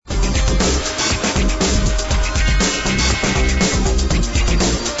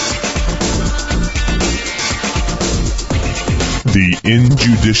The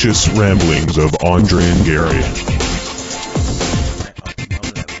injudicious ramblings of Andre and Gary.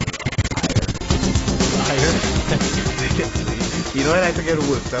 You know, I like to get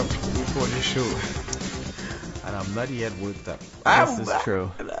worked up before the show. And I'm not yet worked up. This is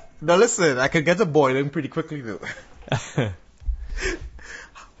true. Now listen, I can get to boiling pretty quickly though.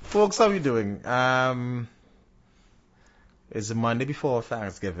 Folks, how are you doing? It's the Monday before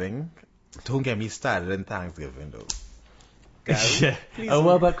Thanksgiving. Don't get me started in Thanksgiving though. Yeah. Oh,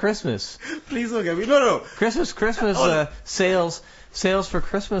 what about Christmas? Please don't get me. No. Christmas. Sales for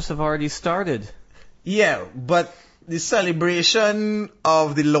Christmas have already started. Yeah, but the celebration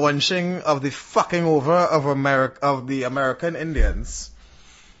of the launching of the fucking over of the American Indians,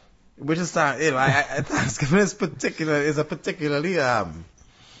 which is Thanksgiving is a particularly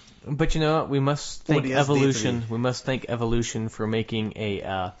But you know what? We must thank odious evolution. deity. We must thank evolution for making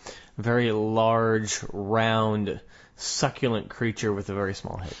a very large, round, succulent creature with a very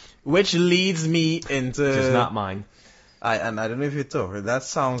small head. Which leads me into Which is not mine. I don't know if you're talking. That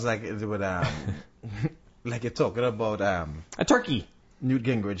sounds like it would like you're talking about A turkey. Newt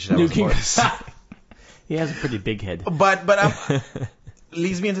Gingrich. Newt Gingrich. He has a pretty big head. But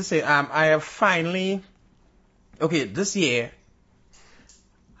leads me into say I have finally this year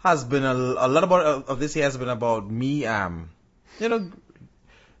has been a lot of this year has been about me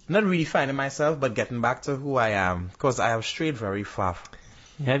not really finding myself but getting back to who I am, because I have strayed very far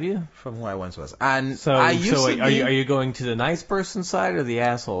Have you? from who I once was. And So, I used to are be, you going to the nice person side or the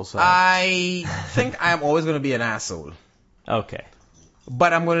asshole side? I think I'm always going to be an asshole, Okay.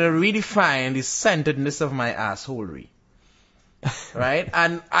 but I'm going to redefine the centeredness of my assholery. Right?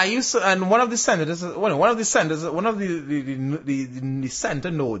 And one of the center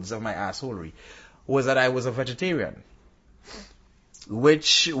nodes of my assholery was that I was a vegetarian.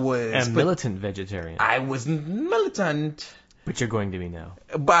 Which was... A militant vegetarian. I wasn't militant, But you're going to be now.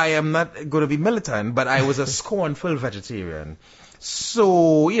 but I am not going to be militant, but I was a scornful vegetarian.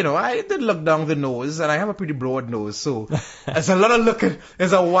 So, I did look down the nose, and I have a pretty broad nose, so there's a lot of looking,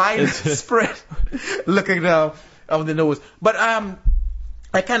 there's a wide spread looking down of the nose. But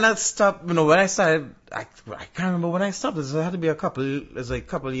I cannot stop, when I started, I can't remember when I stopped. It had to be a couple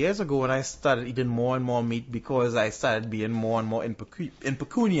of years ago when I started eating more and more meat, because I started being more and more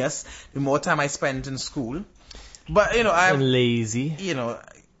impecunious the more time I spent in school. But, I'm lazy.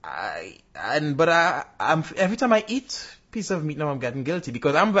 I'm every time I eat piece of meat now I'm getting guilty,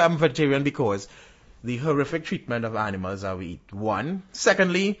 because I'm vegetarian because the horrific treatment of animals that we eat. One.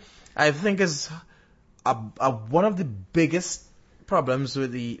 Secondly, I think is one of the biggest problems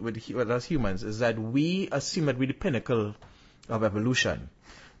with us humans is that we assume that we're the pinnacle of evolution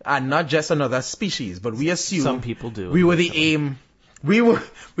and not just another species, but we assume Some people do. we were the aim. We were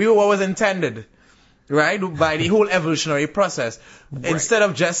what was intended. Right? By the whole evolutionary process. Right. Instead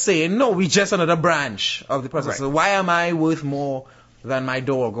of just saying, no, we just another branch of the process. Right. So why am I worth more than my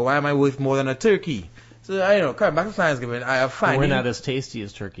dog? Or why am I worth more than a turkey? So, coming back to Thanksgiving, I have finally... We're not as tasty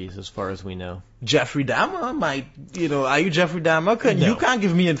as turkeys, as far as we know. Jeffrey Dahmer might, are you Jeffrey Dahmer? No. You can't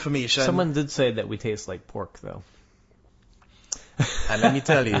give me information. Someone did say that we taste like pork, though. And let me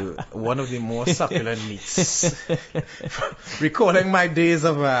tell you, one of the more succulent meats. Recalling my days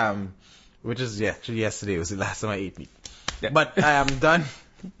of... which is actually yesterday was the last time I ate meat. Yeah. But I am done,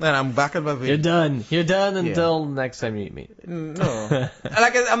 and I'm back at my vein. You're done until next time you eat meat. No,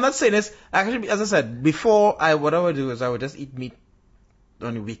 I'm not saying this. Actually, as I said before, what I would do is I would just eat meat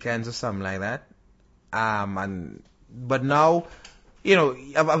on the weekends or something like that. But now,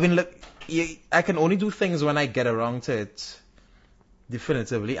 I've been I can only do things when I get around to it,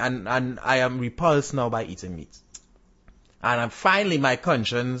 definitively, and I am repulsed now by eating meat. And finally, my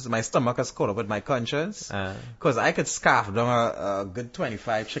stomach has caught up with my conscience. Because I could scarf down a good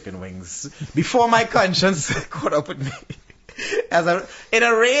 25 chicken wings before my conscience caught up with me. In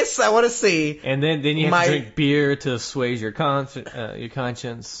a race, I want to say. And then you have to drink beer to assuage your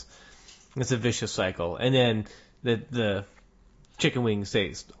conscience. It's a vicious cycle. And then the chicken wings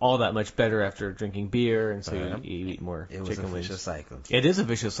taste all that much better after drinking beer, and so you eat more chicken wings. It was a vicious cycle. It is a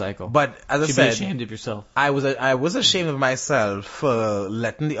vicious cycle. But as I should said, be ashamed of yourself. I was ashamed of myself for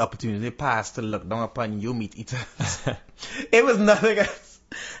letting the opportunity pass to look down upon you meat eaters. It was nothing else.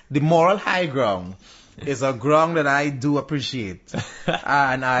 The moral high ground is a ground that I do appreciate,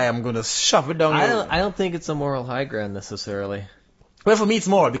 and I am going to shove it down. I don't think it's a moral high ground necessarily. Well, for me it's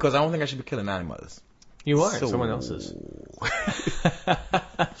moral, because I don't think I should be killing animals. You are. Someone else's.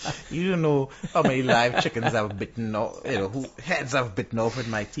 You don't know how many live chickens I've bitten off, who heads I've bitten off with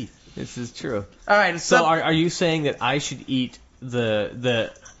my teeth. This is true. All right. So are you saying that I should eat the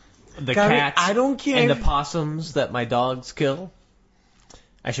Gary, cats I don't care and the possums that my dogs kill?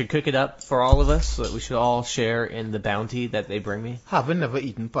 I should cook it up for all of us so that we should all share in the bounty that they bring me. Having never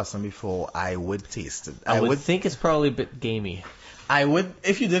eaten possum before, I would taste it. I would think it's probably a bit gamey. I would,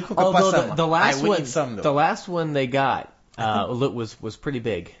 if you did cook a Although possum, the last I would one, eat some though. the last one they got was pretty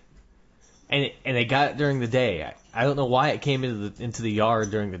big, and they got it during the day. I don't know why it came into the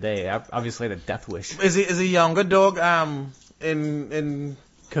yard during the day. I obviously had a death wish. Is a younger dog in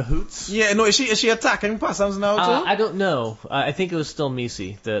Cahoots? Yeah, no, is she attacking possums now too? I don't know. I think it was still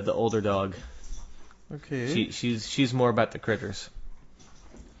Misi, the older dog. Okay. She's more about the critters.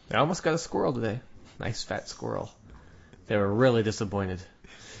 I almost got a squirrel today. Nice fat squirrel. They were really disappointed.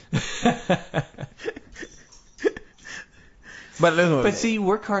 But see,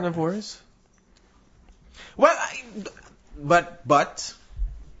 we're carnivores. Well, but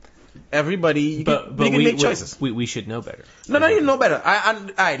everybody, you can make choices. We should know better. No, you know better.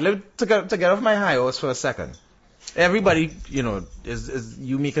 To get off my high horse for a second. Everybody, is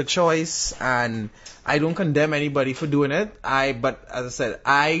you make a choice, and I don't condemn anybody for doing it. But as I said,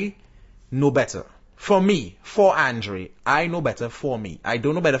 I know better. For me, for Andre, I know better for me. I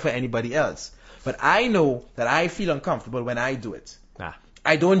don't know better for anybody else. But I know that I feel uncomfortable when I do it.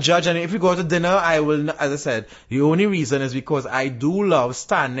 I don't judge, and if we go to dinner, I will, as I said, the only reason is because I do love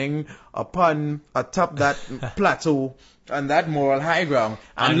standing atop that plateau on that moral high ground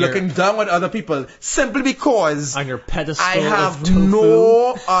and looking down at other people simply because on your pedestal I have of tofu.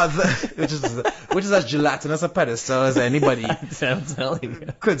 no other, which is as gelatinous a pedestal as anybody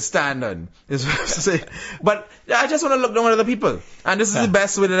could stand on. But I just want to look down at other people, and this is the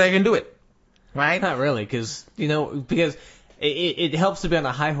best way that I can do it. Right? Not really, because it helps to be on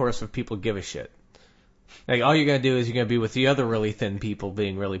a high horse if people give a shit. Like, all you're going to do is you're going to be with the other really thin people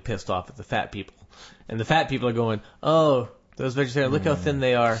being really pissed off at the fat people. And the fat people are going, oh, those vegetarians, look how thin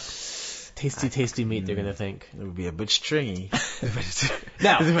they are. Tasty, tasty meat, they're going to think. It would be a bit stringy.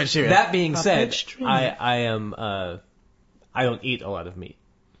 Now, that being said, I don't eat a lot of meat.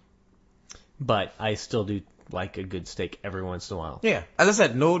 But I still do like a good steak every once in a while. Yeah. As I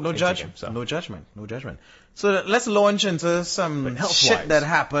said, no judgment. Chicken, No judgment. So let's launch into some shit that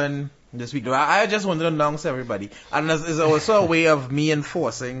happened this week. I just wanted to announce to everybody. And it's also a way of me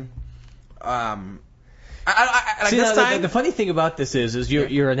enforcing. The funny thing about this is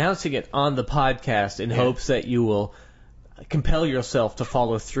you're announcing it on the podcast in hopes that you will compel yourself to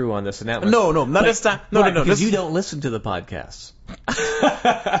follow through on this announcement. No, not this time. No. Because you don't listen to the podcasts.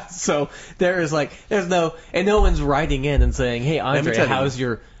 So there's no one's writing in and saying, "Hey, Andre, how's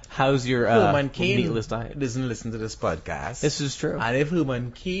your meatless diet?" Doesn't listen to this podcast. This is true. And if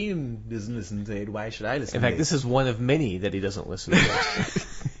Herman Cain doesn't listen to it, why should I listen? In fact, this is one of many that he doesn't listen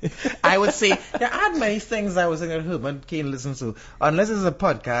to. I would say there aren't many things I was saying that Herman Cain listens to, unless it's a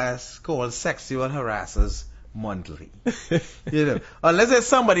podcast called Sexual Harassers Monthly. Unless there's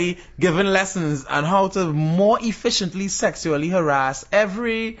somebody giving lessons on how to more efficiently sexually harass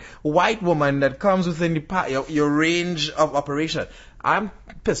every white woman that comes within your range of operation. I'm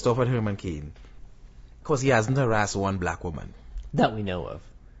pissed off at Herman Cain because he hasn't harassed one black woman that we know of.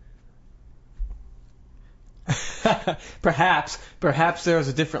 Perhaps there's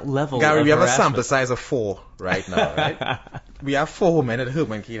a different level. Gary, of we have harassment. a sample size of 4 right now, right? We have 4 women that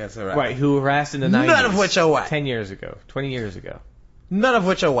Herman Cain has harassed. Right, who harassed in the 90s. None of which are white. 10 years ago, 20 years ago. None of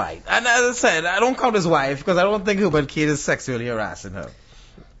which are white. And as I said, I don't count his wife because I don't think Herman Cain is sexually harassing her.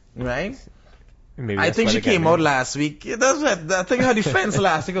 Right? I think she came out last week. I think her defense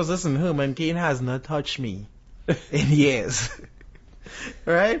last week was, listen, Herman Cain has not touched me in years.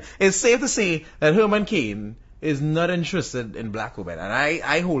 Right? It's safe to say that Herman Cain is not interested in black women, and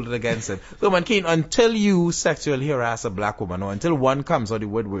I hold it against him. Herman Cain, until you sexually harass a black woman, or until one comes out of the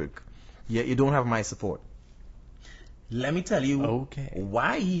woodwork, you don't have my support. Let me tell you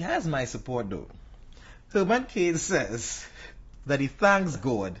why he has my support, though. Herman Cain says that he thanks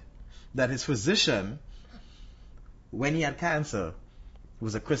God that his physician, when he had cancer,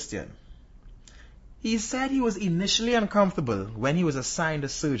 was a Christian. He said he was initially uncomfortable when he was assigned a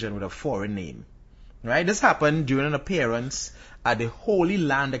surgeon with a foreign name. Right? This happened during an appearance at the Holy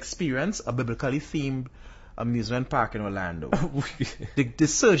Land Experience, a biblically themed amusement park in Orlando. The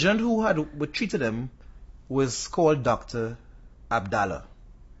surgeon who had treated him was called Dr. Abdallah.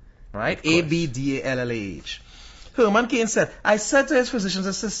 Right? Abdallah. Herman Cain said, I said to his physician's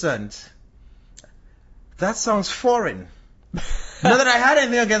assistant, that sounds foreign. Not that I had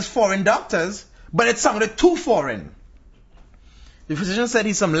anything against foreign doctors, but it sounded too foreign. The physician said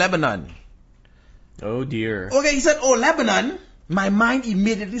he's from Lebanon. Oh dear. Okay, he said, oh, Lebanon. My mind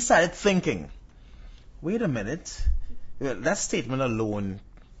immediately started thinking, wait a minute. That statement alone.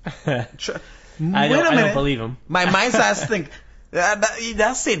 I don't believe him. My mind starts to think,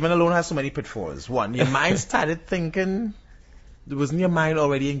 That statement alone has so many pitfalls. One, your mind started thinking. Wasn't your mind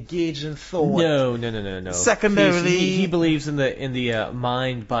already engaged in thought? No. Secondarily, he believes in the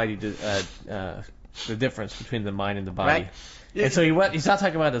mind-body, the difference between the mind and the body. Right. And so he's not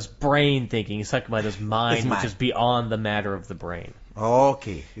talking about his brain thinking. He's talking about his mind, which is beyond the matter of the brain.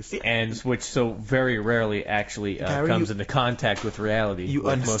 Okay. You see, And which so very rarely actually Gary, comes into contact with reality,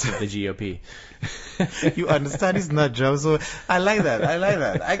 like most of the GOP. you understand his nut job, so I like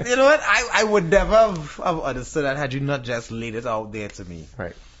that. You know what? I would never have understood that had you not just laid it out there to me.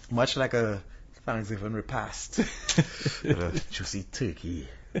 Right. Much like a Thanksgiving repast. With a juicy turkey.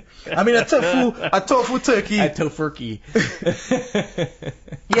 I mean, a tofu turkey. A tofurkey.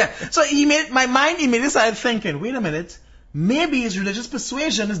 Yeah. So my mind immediately started thinking, wait a minute, maybe his religious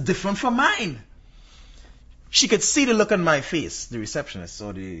persuasion is different from mine. She could see the look on my face, the receptionist,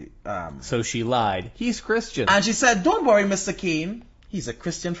 or So she lied. He's Christian. and she said, don't worry, Mr. Kane. He's a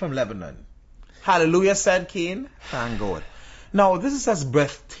Christian from Lebanon. Hallelujah, said Kane. Thank God. Now, this is as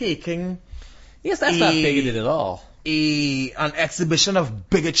breathtaking Yes, that's not bigoted at all. an exhibition of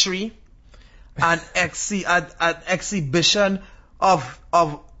bigotry, an exhibition of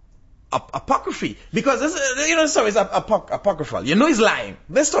apocryphy. Because this, the story is apocryphal. You know he's lying.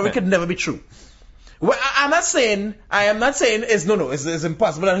 This story could never be true. Well, I am not saying it's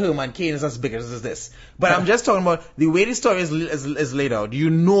impossible that Herman Cain is as bigoted as this. But I'm just talking about the way the story is laid out.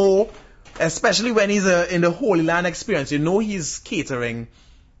 You know, especially when he's in the Holy Land experience, you know he's catering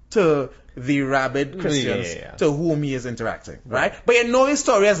to the rabid Christians to whom he is interacting, right? But you know his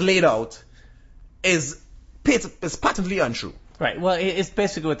story as laid out is patently untrue. Right. Well, it's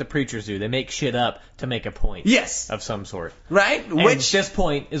basically what the preachers do. They make shit up to make a point. Yes. Of some sort. Right? And this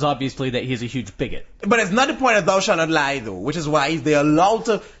point is obviously that he's a huge bigot. But it's not the point that thou shalt not lie, though, which is why they're allowed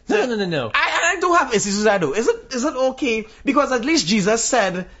to... No. I do have issues with that, though. Is it okay? Because at least Jesus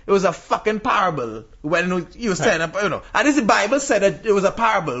said it was a fucking parable when he was telling up, At least the Bible said that it was a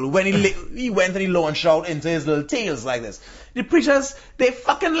parable when he went and he launched out into his little tales like this. The preachers, they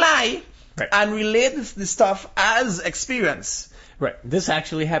fucking lie and relate this stuff as experience. Right. This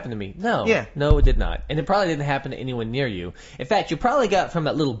actually happened to me. No. Yeah. No, it did not. And it probably didn't happen to anyone near you. In fact, you probably got from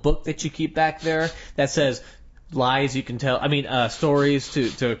that little book that you keep back there that says lies you can tell. Stories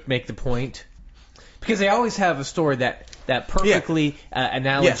to make the point. Because they always have a story that perfectly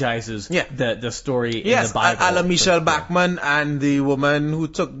analogizes the story in the Bible. Yes, Michelle Bachmann and the woman who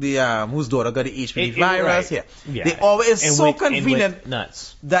took whose daughter got the HPV virus. Right. Yeah. They always convenient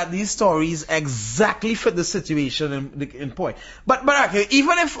nuts that these stories exactly fit the situation in point. But okay,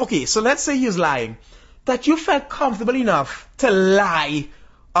 even if so let's say he was lying, that you felt comfortable enough to lie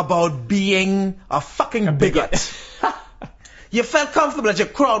about being a fucking bigot. You felt comfortable that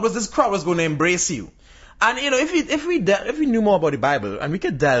this crowd was going to embrace you. And if we knew more about the Bible and we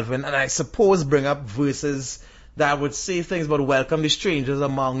could delve in and I suppose bring up verses that would say things about welcome the strangers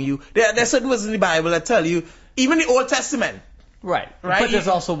among you. There's certain verses in the Bible that tell you, even the Old Testament. Right. But there's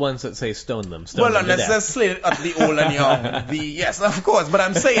also ones that say stone them. Unless they're slated at the old and young. Yes, of course. But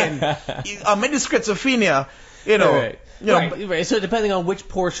I'm saying, amid the schizophrenia, Right. So depending on which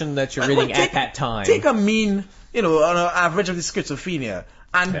portion that you're reading at that time. Take a mean, on an average of the schizophrenia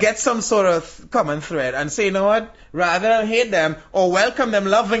and get some sort of common thread and say, you know what, rather than hate them or welcome them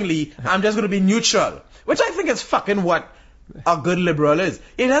lovingly, I'm just going to be neutral. Which I think is fucking what a good liberal is.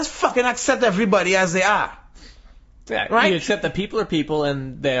 It has fucking accept everybody as they are. Yeah, right? You accept that people are people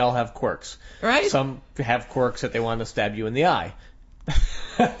and they all have quirks. Right. Some have quirks that they want to stab you in the eye.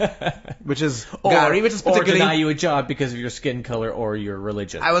 which is or deny you a job because of your skin color or your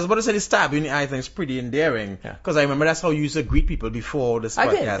religion. I was about to say the stab you in the eye thing is pretty endearing because I remember that's how you used to greet people before this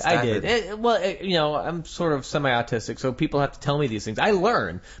podcast started. I did. I'm sort of semi-autistic, so people have to tell me these things. I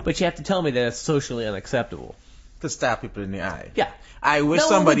learn, but you have to tell me that it's socially unacceptable to stab people in the eye. Yeah. I wish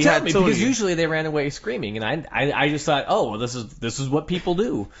somebody had told me because usually they ran away screaming, and I just thought, this is what people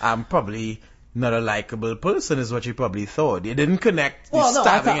do. I'm probably not a likable person is what you probably thought. You didn't connect.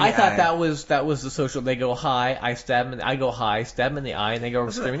 I thought that was the social. They go hi, I stab them. I go hi, stab them in the eye, and they go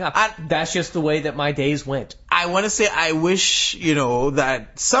screaming up. That's just the way that my days went. I want to say I wish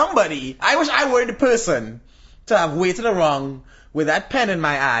that somebody. I wish I were the person to have waited along with that pen in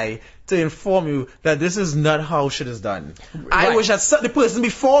my eye to inform you that this is not how shit is done. Right. I wish that the person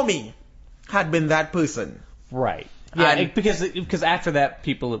before me had been that person. Right. Yeah, because after that,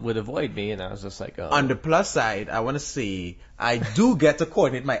 people would avoid me, and I was just like, oh. On the plus side, I want to say I do get to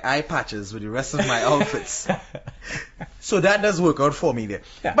coordinate my eye patches with the rest of my outfits, so that does work out for me there.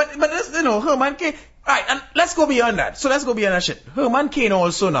 Yeah. But Herman Cain. Right, and let's go beyond that. So let's go beyond that shit. Herman Cain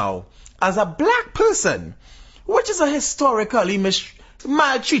also now, as a black person, which is a historically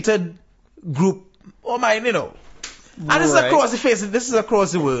maltreated group, and this is across the face, this is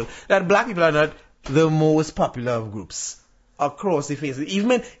across the world, that black people are not the most popular of groups. Across the face.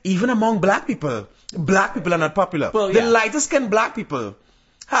 Even among black people are not popular. Well, the yeah. lighter skinned black people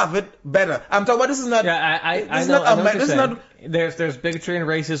have it better. I'm talking about this is not. Yeah, I know what you're saying. There's bigotry and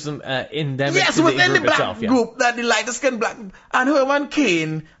racism endemic to the within the group black itself. Yeah. group, that the lighter skinned black, and Herman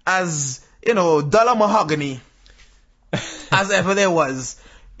Cain as dollar mahogany, as ever there was,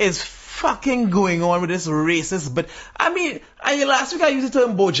 is fucking going on with this racist. But last week I used the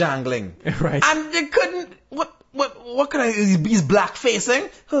term bojangling, Right. and they couldn't. What can I? He's black facing.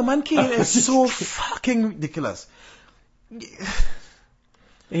 Herman Cain is so fucking ridiculous.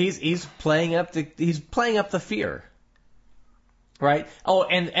 He's playing up the fear, right? Oh,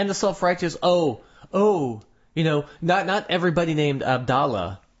 and the self-righteous. Not everybody named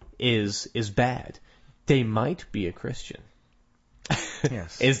Abdallah is bad. They might be a Christian.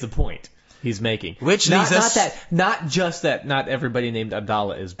 Yes, is the point he's making. Which leads us not just that not everybody named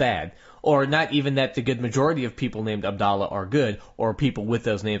Abdallah is bad, or not even that the good majority of people named Abdallah are good, or people with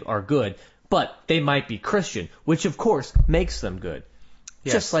those names are good, but they might be Christian, which of course makes them good.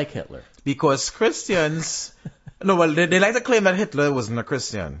 Yes. Just like Hitler. Because Christians, they like to claim that Hitler wasn't a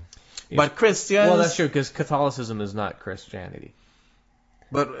Christian. But Christians... Well, that's true, because Catholicism is not Christianity.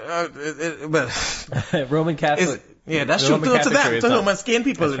 But Roman Catholic... that's true. To them, to Roman Cain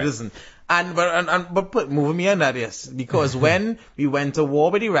people, it isn't. But moving me on that, yes. Because when we went to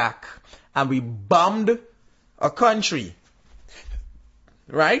war with Iraq, and we bombed a country,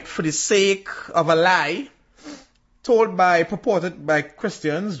 right, for the sake of a lie, purported by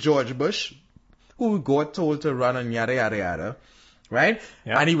Christians, George Bush, who got told to run and yada yada yada, right?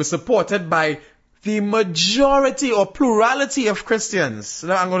 Yeah. And he was supported by the majority or plurality of Christians.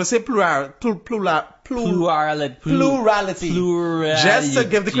 Now I'm going to say plurality. Just to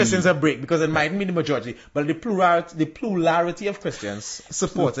give the Christians a break, because it mightn't be the majority, but the plurality of Christians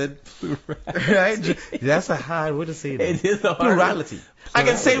supported. Right? That's a hard word to say. Though. It is a hard plurality. I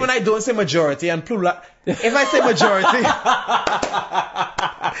can say it when I don't say majority and if I say majority,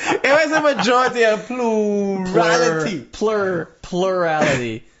 and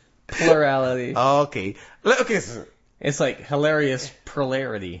plurality. Plurality. Okay. So, it's like hilarious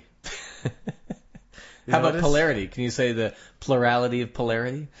polarity. How about polarity? Can you say the plurality of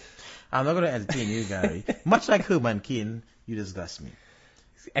polarity? I'm not going to entertain you, Gary. Much like Herman Cain, you disgust me.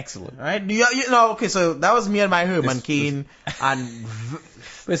 Excellent. All right? Okay, so that was me and my Herman Cain.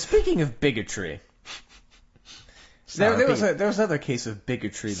 But speaking of bigotry, there was another case of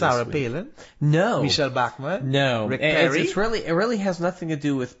bigotry Sarah this week. Palin? No. Michelle Bachmann? No. Rick Perry? It really has nothing to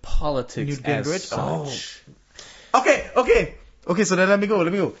do with politics Newt as Gingrich? such. Okay, so then let me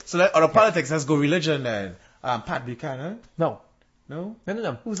go. So out of politics, let's go religion then. Pat Buchanan? No. No?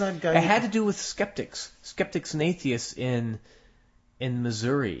 No. Who's that guy? It had to do with skeptics and atheists in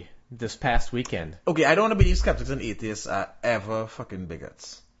Missouri this past weekend. Okay, I don't want to believe skeptics and atheists are ever fucking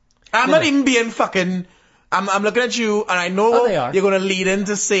bigots. I'm not even being fucking... I'm looking at you, and I know they are. You're going to lead in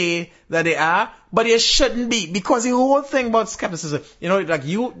to say that they are, but you shouldn't be, because the whole thing about skepticism, like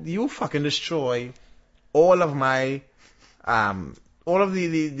you fucking destroy all of my, all of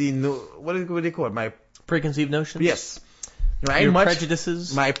the what do they call it? My preconceived notions? Yes. Right? Your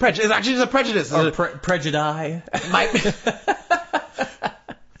prejudices? My prejudice. It's actually just a prejudice. Or prejudice?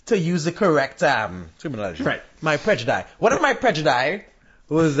 To use the correct terminology. Right. My prejudice. One of my prejudice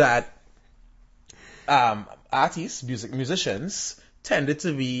was that artists, musicians, tended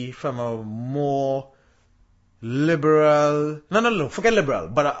to be from a more liberal, forget liberal,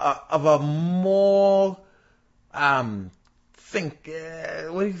 but of a more, what's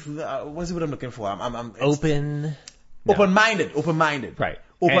what I'm looking for? I'm open. Open-minded. Right.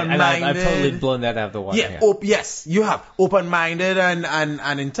 Open-minded. And I've totally blown that out of the water. Yeah. Yes, you have. Open-minded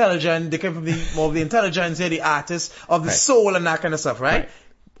and intelligent. They come from more of the intelligence, the artists of the soul and that kind of stuff, right?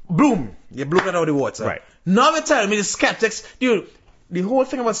 Boom! You blew it out of the water. Right. Now you're telling me the skeptics, dude, the whole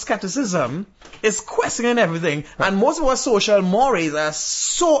thing about skepticism is questioning everything, and most of our social mores are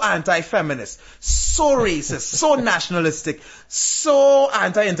so anti-feminist, so racist, so nationalistic, so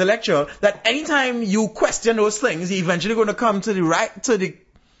anti-intellectual, that anytime you question those things, you're eventually going to come to the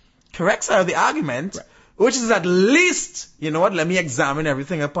correct side of the argument, which is at least, let me examine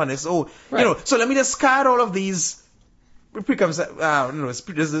everything upon this. So let me discard all of these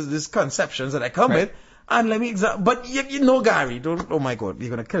these conceptions that I come with, and let me examine. But Gary, don't. Oh my God, you're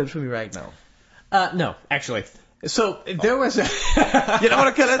gonna kill it for me right now. No, actually. So there was you don't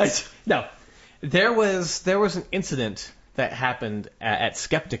want to kill it? No, there was an incident that happened at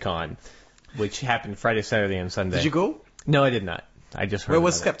Skepticon which happened Friday, Saturday, and Sunday. Did you go? No, I did not. I just heard Where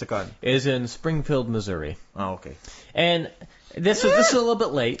was about it. Skepticon? It is in Springfield, Missouri. Oh, okay. And this is a little bit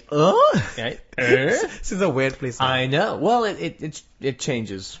late. Oh, Right? this is a weird place. Now. I know. Well, it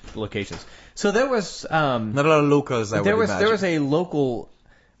changes locations. So there was Not a lot of locals. I would imagine. there was a local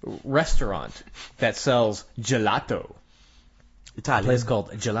restaurant that sells gelato. A Italian. place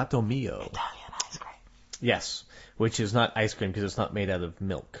called Gelato Mio. Italian ice cream. Yes, which is not ice cream because it's not made out of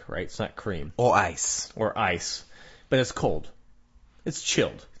milk, right? It's not cream Or ice. or ice, but it's cold. It's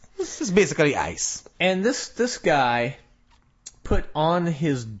chilled. This is basically ice. And this guy put on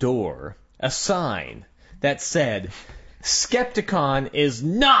his door a sign that said, "Skepticon is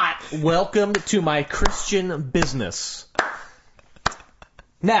not welcome to my Christian business."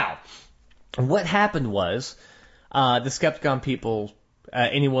 Now, what happened was, the Skepticon people,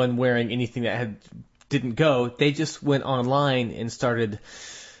 anyone wearing anything that didn't go, they just went online and started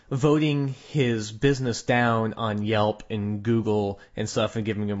voting his business down on Yelp and Google and stuff and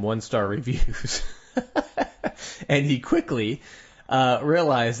giving him 1-star reviews. And he quickly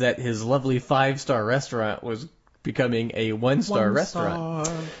realized that his lovely 5-star restaurant was becoming a 1-star restaurant.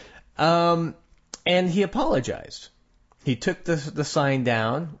 And he apologized. He took the sign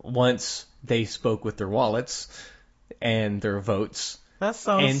down once they spoke with their wallets and their votes. That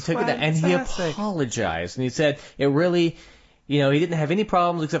sounds And took it down, and he apologized. And he said it really, he didn't have any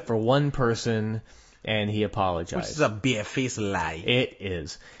problems except for one person, and he apologized. Which is a barefaced lie. It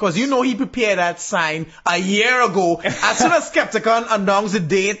is. Because he prepared that sign a year ago. As soon as Skepticon announced the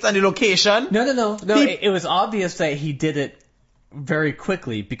date and the location. No. It was obvious that he did it very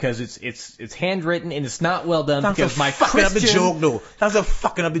quickly because it's handwritten and it's not well done. Thanks Because for my fucking up the Christian... joke, though. Thanks for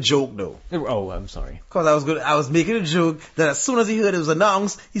fucking up the joke, though. Oh, I'm sorry. Because I was making a joke that as soon as he heard it was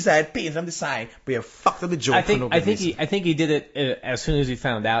announced, he started painting on the sign, but you fucked up the joke. I think he did it as soon as he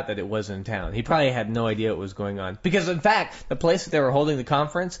found out that it was in town. He probably had no idea what was going on because, in fact, the place that they were holding the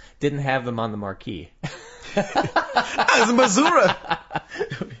conference didn't have them on the marquee. As Missouri.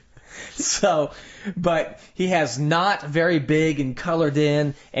 So, but he has not very big and colored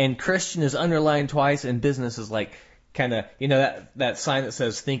in, and Christian is underlined twice, and business is like kind of, that sign that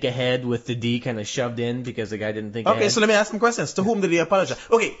says think ahead with the D kind of shoved in because the guy didn't think ahead. Okay, so let me ask some questions. To whom did he apologize?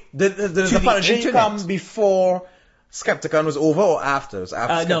 Okay, did the apology internet. come before Skepticon was over or after? It was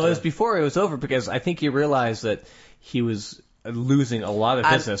after No, it was Skepticon? before it was over because I think he realized that he was losing a lot of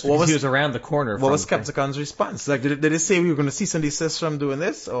And business what because was- he was around the corner. What was Skepticon's response? Like, did they say we were going to cease and desist from doing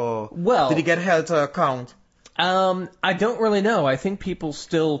this? Or Well- did he get held to account? I don't really know. I think people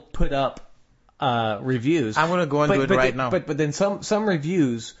still put up reviews. I'm going to go and do it right now. But then some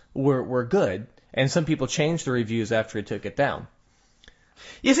reviews were good, and some people changed the reviews after he took it down.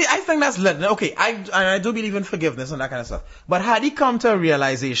 You see, I think that's okay. I do believe in forgiveness and that kind of stuff. But had he come to a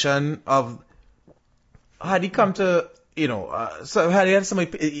realization of, had he come to, so had he had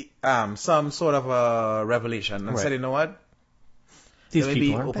some sort of a revelation and Right. said, you know what, These let me people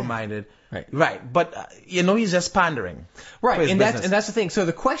be aren't open-minded. Right. But he's just pandering. for Right, his and business. that's the thing. So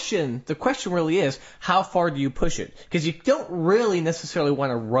the question really is, how far do you push it? Because you don't really necessarily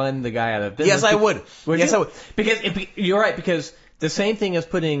want to run the guy out of business. Yes, I would. Yes, you? I would. Because you're right. Because the same thing as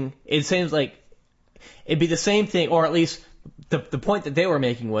it seems like it'd be the same thing, or at least the point that they were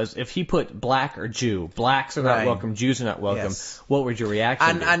making was if he put black or Jew, blacks are not Right. welcome, Jews are not welcome. Yes. What would your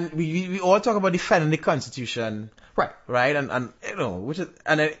reaction be? And we all talk about defending the Constitution. Right. Right? And which is,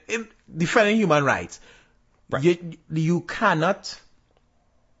 defending human rights. Right. You cannot,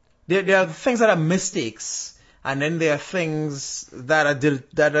 there are things that are mistakes, and then there are things that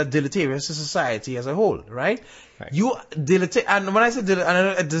are deleterious to society as a whole, right? Right. You and when I say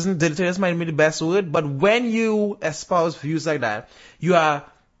deleterious might be the best word, but when you espouse views like that, you are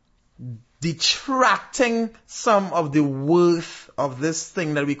detracting some of the worth of this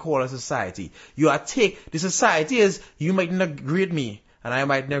thing that we call a society. The society is, you might not agree with me, and I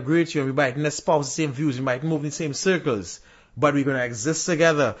might not agree with you, and we might not espouse the same views, we might move in the same circles, but we're going to exist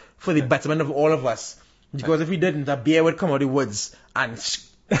together for the betterment of all of us. Because if we didn't, a bear would come out of the woods and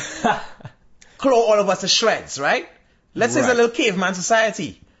claw all of us to shreds, right? Let's say it's a Right. little caveman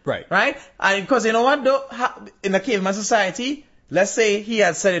society. Right. Right? And because you know what though, in a caveman society, let's say he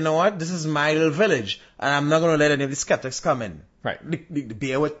had said, you know what, this is my little village, and I'm not going to let any of the skeptics come in. Right. The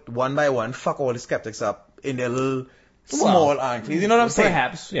bear would, one by one, fuck all the skeptics up in their little small enclaves. You know what I'm saying?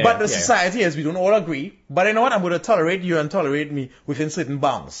 Perhaps, yeah, But the yeah. society is, we don't all agree. But you know what? I'm going to tolerate you and tolerate me within certain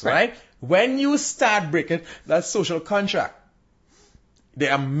bounds, right? When you start breaking that social contract,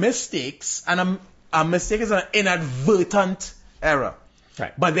 there are mistakes, and a mistake is an inadvertent error.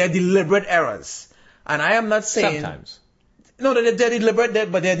 Right. But they're deliberate errors. And I am not saying... Sometimes. No, they're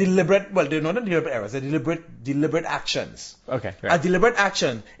deliberate, but they're deliberate. Well, they're not deliberate errors. They're deliberate actions. Okay. A Right. deliberate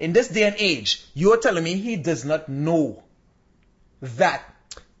action. In this day and age, you're telling me he does not know that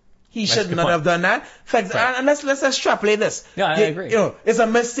he That's a should good not point. have done that. Fact, Right. and let's extrapolate this. Yeah, I agree. You know, it's a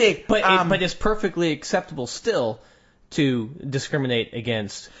mistake. But it's perfectly acceptable still to discriminate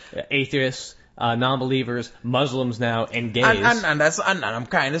against atheists, non-believers, Muslims now, and gays. and I'm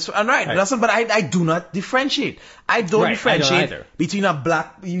kind of right. Right. But I do not differentiate. I don't Right, I don't differentiate either. between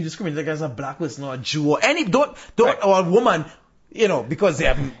you discriminate against a black person or a Jew or any don't Right. or a woman. You know, because they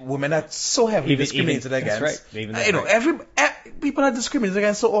have women are so heavily Even- discriminated that's against. right. Even that, You know, right. people are discriminated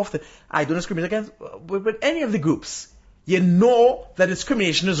against so often. I don't discriminate against with any of the groups. You know that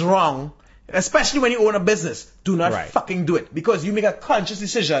discrimination is wrong, especially when you own a business. Do not Right. fucking do it because you make a conscious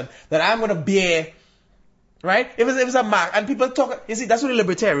decision that I'm going to bear. Right? If it's a mark, and people talk, you see, that's what the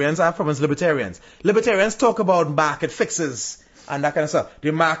libertarians are from, is libertarians. Libertarians talk about market fixes and that kind of stuff.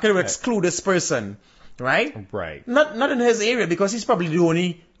 The market will exclude this person. Right? Right. Not in his area because he's probably the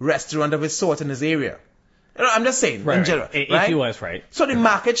only restaurant of his sort in his area. You know, I'm just saying, in general. If right? he was, right. So the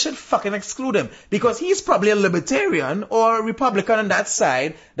market should fucking exclude him because he's probably a libertarian or a Republican on that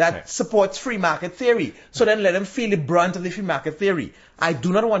side that Right. supports free market theory. So then let him feel the brunt of the free market theory. I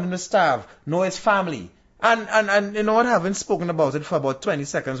do not want him to starve, nor his family. And you know what, having spoken about it for about 20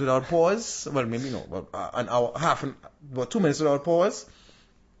 seconds without pause, well, maybe, about an hour, about 2 minutes without pause,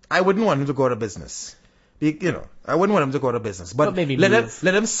 I wouldn't want him to go out of business. You know, I wouldn't want him to go out of business. But maybe let move.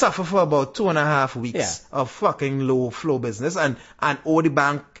 him suffer for about 2.5 weeks of fucking low flow business and owe the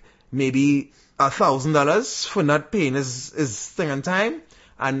bank maybe $1,000 for not paying his thing on time,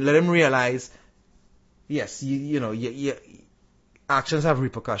 and let him realize, yes, you know, actions have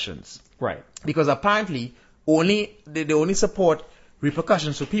repercussions. Right. Because apparently they only support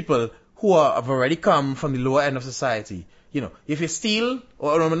repercussions for people who have already come from the lower end of society. You know, if you steal,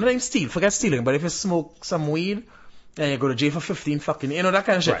 or not even steal, forget stealing, but if you smoke some weed, and you go to jail for 15 fucking, you know, that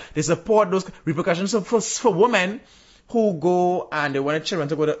kind of shit. Right. They support those repercussions. So for women who go and they want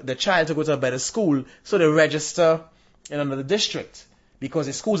the child to go to a better school, so they register in another district. Because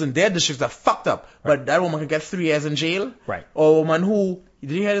the schools in their districts are fucked up. Right. But that woman can get 3 years in jail. Right. Or a woman who,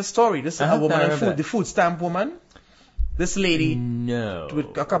 did you hear the story? This is a woman, I remember that. the food stamp woman. This lady, No.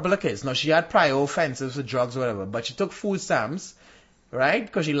 with a couple of kids. Now, she had prior offenses with drugs or whatever, but she took food stamps, right?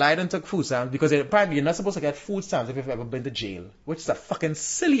 Because she lied and took food stamps, because apparently you're not supposed to get food stamps if you've ever been to jail, which is a fucking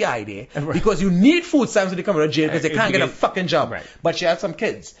silly idea, Right. because you need food stamps when you come out of jail, because they If can't you get a get- fucking job. Right. But she had some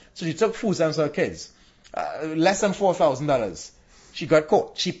kids, so she took food stamps for her kids. Less than $4,000. She got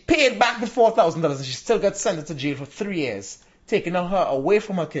caught. She paid back the $4,000 and she still got sentenced to jail for 3 years, taking her away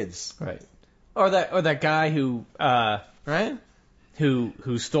from her kids. Right. Or that guy who Right?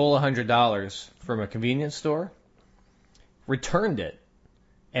 who stole $100 from a convenience store, returned it,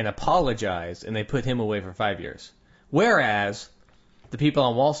 and apologized, and they put him away for 5 years. Whereas the people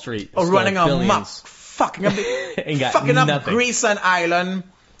on Wall Street Or stole running billions amok, fucking up, and got fucking up nothing. Greece and Ireland.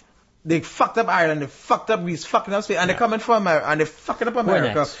 They fucked up Ireland, they fucked up Greece, fucking up Spain, and they're coming from America, and they fucking up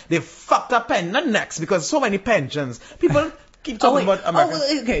America. next? They fucked up not next, because so many pensions. People keep talking about America.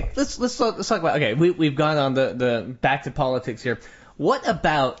 Okay, let's talk about. Okay, we've gone on the back to politics here. What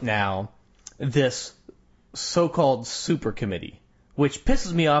about now this so-called super committee, which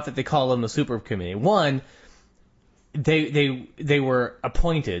pisses me off that they call them the super committee. One, they were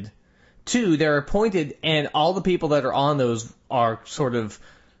appointed. Two, they're appointed, and all the people that are on those are sort of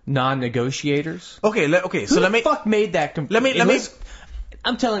non-negotiators. Okay, so Who let the me. fuck made that? Let me-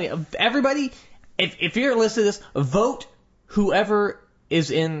 I'm telling you, everybody, if you're listening to this, vote whoever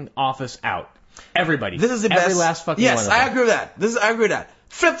is in office out. Everybody. This is the Every best. last fucking yes, one of I them. agree with that. I agree with that.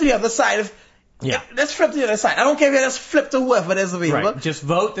 Flip to the other side. Yeah. Let's flip to the other side. I don't care if you just flip to whoever is available. Right. Just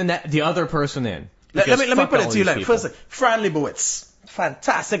vote the other person in. Let Because me fuck put all it to you these like people. first, Fran Lebowitz,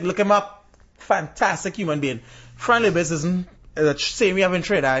 fantastic. Look him up, fantastic human being. Fran Lebowitz isn't the same we have in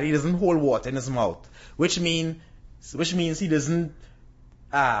Trinidad. He doesn't hold water in his mouth, which means he doesn't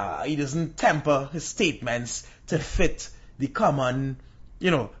temper his statements to fit the common, he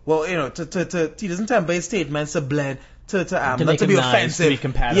doesn't temper his statements to blend to not make to be them nice, offensive, to be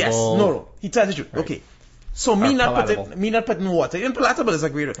compatible. Yes, no, he tells the truth. Right. Okay. So me not palatable. putting water, even palatable is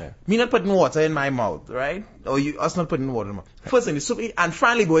agreed with. Yeah. Me not putting water in my mouth, right? Or us not putting water in my mouth. First thing, and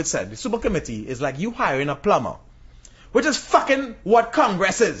Fran Lebowitz said, the super committee is like you hiring a plumber, which is fucking what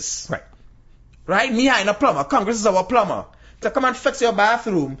Congress is. Right. Right? Me hiring a plumber. Congress is our plumber. To come and fix your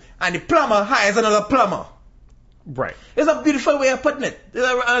bathroom, and the plumber hires another plumber. Right. It's a beautiful way of putting it.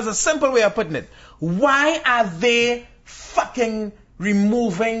 It's a simple way of putting it. Why are they fucking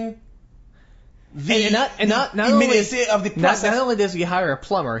removing not immediacy of the process. Not only does he hire a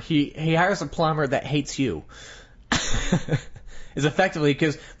plumber, he hires a plumber that hates you. Is effectively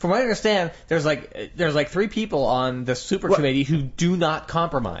because, from what I understand, there's like 3 people on the super committee who do not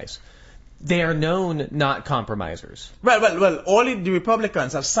compromise. They are known not compromisers. Well, all the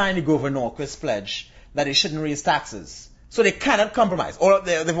Republicans have signed the Grover Norquist pledge that they shouldn't raise taxes, so they cannot compromise.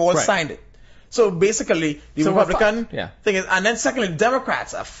 They've all signed it. So basically, the Republican thing is, and then secondly, the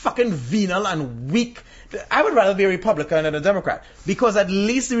Democrats are fucking venal and weak. I would rather be a Republican than a Democrat, because at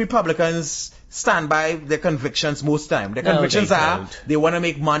least the Republicans stand by their convictions most time. Their convictions are they want to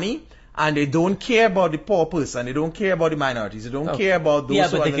make money, and they don't care about the poor person. They don't care about the minorities. They don't care about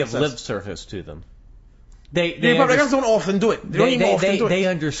those who but are they give themselves. lip service to them. The Republicans don't often do it. They don't even often do it. They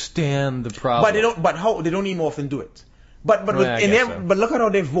understand the problem. But they don't. But how? They don't even often do it. But look at how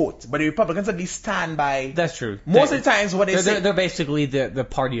they vote. But the Republicans at least stand by. That's true. Most of the times, what they say. They're basically the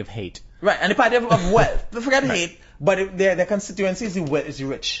party of hate. Right, and the party of wealth. Don't forget hate, but their constituency is the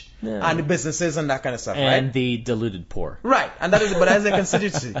rich and the businesses and that kind of stuff, and right? the deluded poor. Right, and that is their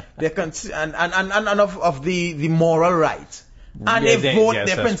constituency. And of the moral right. And they vote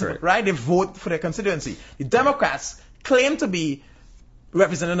their principle, right? They vote for their constituency. The Democrats claim to be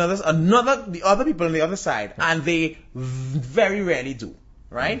representing the other people on the other side, and they very rarely do,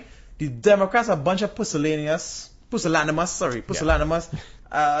 right? The Democrats are a bunch of pusillanimous,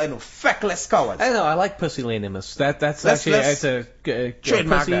 feckless cowards. I know, I like pusillanimous. That's Let's a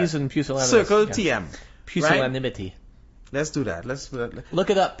trademark pussies that. and pusillanimous. Circle TM. Pusillanimity. Right? Let's do that. Look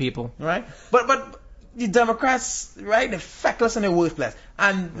it up, people. Right? But the Democrats, right, they're feckless and they're worthless.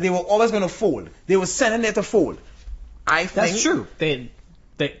 And they were always going to fold. They were sending it to fold. I think... That's true. They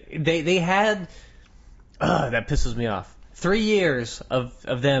had... that pisses me off. 3 years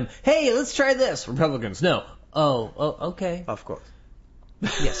of them, hey, let's try this. Republicans, no. Oh, okay. Of course.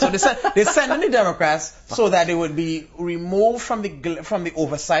 Yes. So they sent in the Democrats so that they would be removed from the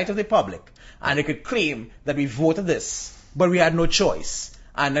oversight of the public, and they could claim that we voted this, but we had no choice,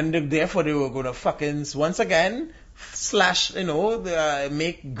 and then therefore they were going to fucking once again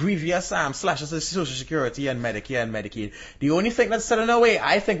make grievous slashes to Social Security and Medicare and Medicaid. The only thing that stood in their way,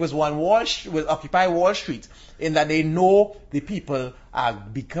 I think, was Occupy Wall Street, in that they know the people are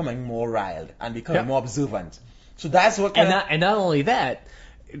becoming more riled and becoming more observant. So that's what and not only that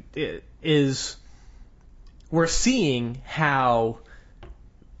is we're seeing how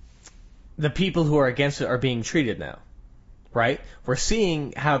the people who are against it are being treated now, right? We're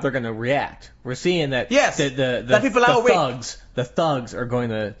seeing how they're going to react. We're seeing that the thugs are going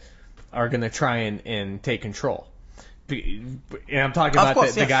to try and take control. And I'm talking about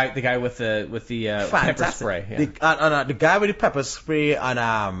the guy with the pepper spray. Yeah. The guy with the pepper spray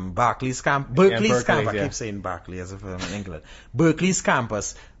on Berkeley's campus. Berkeley's campus. I keep saying Berkeley as if I'm in England. Berkeley's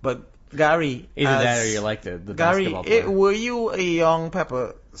campus. But Gary, either that or you like the Gary, basketball player. Were you a young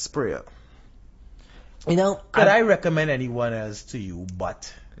pepper sprayer? Could I recommend anyone else to you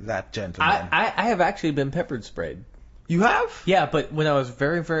but that gentleman? I have actually been peppered sprayed. You have? Yeah, but when I was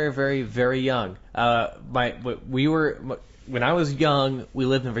very, very, very, very young, when I was young, we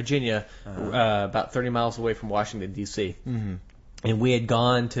lived in Virginia, about 30 miles away from Washington D.C. Mm-hmm. And we had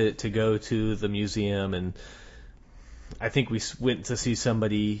gone to go to the museum, and I think we went to see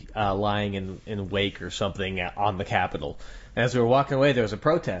somebody lying in wake or something on the Capitol. And as we were walking away, there was a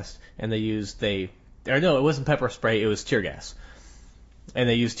protest, and it wasn't pepper spray, it was tear gas. And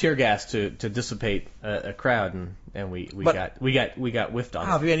they used tear gas to dissipate a crowd, and we got whiffed on.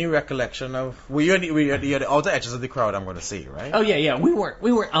 Have you any recollection of? You're the outer edges of the crowd, I'm going to say, right? Oh yeah. We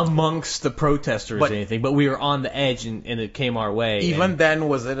weren't amongst the protesters or anything, but we were on the edge, and it came our way. Even then,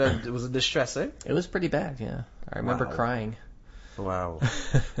 was it distressing? It was pretty bad. Yeah, I remember crying. Wow.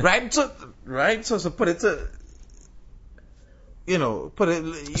 Right. So put it to.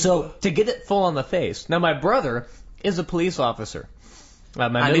 So to get it full on the face. Now my brother is a police officer.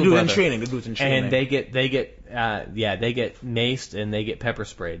 And they do it in training. And they get maced and they get pepper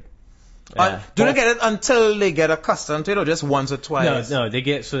sprayed. Do they get it until they get accustomed to it, or just once or twice? No, they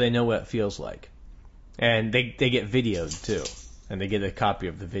get so they know what it feels like, and they get videoed too, and they get a copy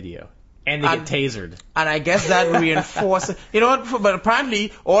of the video, and they get tasered. And I guess that reinforces. You know what? But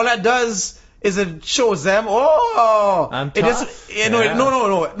apparently, all that does is it shows them. Oh, I'm tough. No.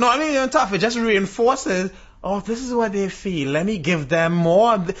 I mean, tough. It just reinforces. Oh, this is what they feel. Let me give them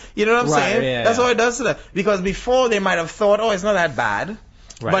more. You know what I'm saying? Yeah, That's what it does to them. Because before they might have thought, oh, it's not that bad.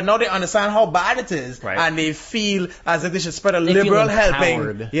 Right. But now they understand how bad it is. Right. And they feel as if they should spread a liberal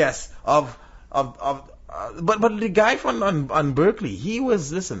helping. Yes. But the guy on Berkeley, he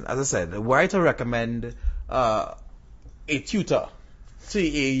was, listen, as I said, were I to recommend a tutor to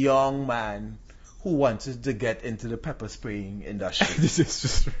a young man who wanted to get into the pepper spraying industry. This is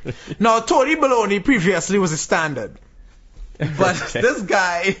just Now, Tony Baloney previously was a standard. But Okay. this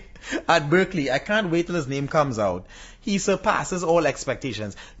guy at Berkeley, I can't wait till his name comes out. He surpasses all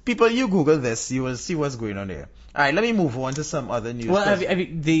expectations. People, you Google this, you will see what's going on there. Alright, let me move on to some other news. Well,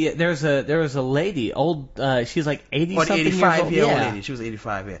 there was a lady, old, she's like 80 What, something years 85 old. year old Yeah. lady. She was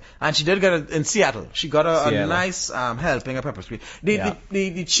 85 here. And she did get it in Seattle. She got a Seattle. nice helping of pepper spray. Yeah.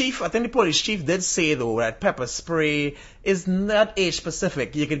 The chief, I think the police chief did say though that pepper spray is not age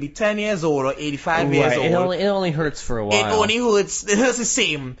specific. You could be 10 years old or 85 years Right. old. It only hurts for a while. It only hurts. It hurts the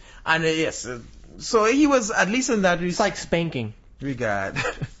same. And yes. So he was, at least in that It's like spanking. regard.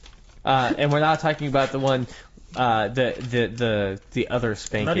 And we're not talking about the one, the other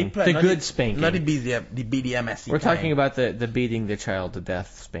spanking, the good spanking. Not the BDMS. We're talking about the beating the child to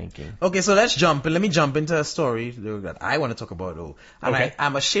death spanking. Okay, so let me jump into a story that I want to talk about though. And Okay.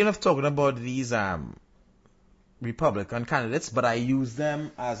 I'm ashamed of talking about these Republican candidates, but I use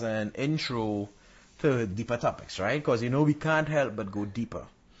them as an intro to deeper topics, right? Because we can't help but go deeper.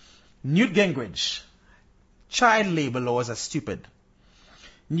 Newt Gingrich. Child labor laws are stupid.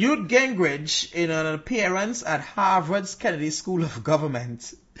 Newt Gingrich, in an appearance at Harvard's Kennedy School of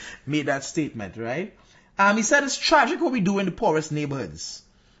Government, made that statement, right? He said it's tragic what we do in the poorest neighborhoods.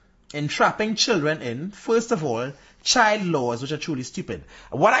 Entrapping children in, first of all, child laws, which are truly stupid.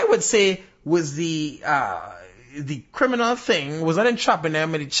 What I would say was the criminal thing was not entrapping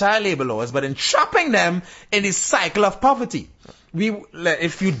them in the child labor laws, but entrapping them in the cycle of poverty.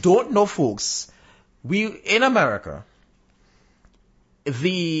 If you don't know, folks, in America,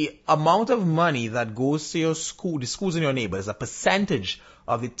 the amount of money that goes to your school, the schools in your neighborhood, is a percentage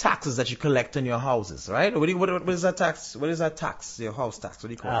of the taxes that you collect in your houses, right? What is that tax? What is that tax? Your house tax? What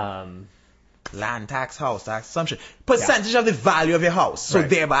do you call it? Land tax, house tax, some shit. Percentage of the value of your house. So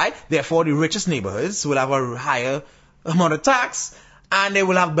Right. therefore, the richest neighborhoods will have a higher amount of tax, and they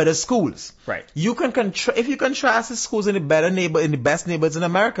will have better schools. Right. You can if you contrast the schools in the in the best neighborhoods in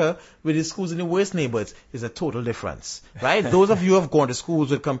America with the schools in the worst neighborhoods, is a total difference, right? Those of you who have gone to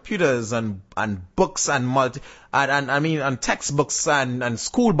schools with computers and books and textbooks and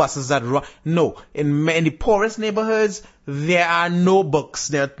school buses that run. No, in the poorest neighborhoods, there are no books,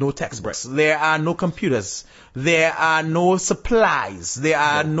 there are no textbooks, there are no computers, there are no supplies, there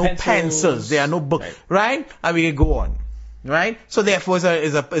are no pencils, there are no books, right? And we can go on. Right? So therefore is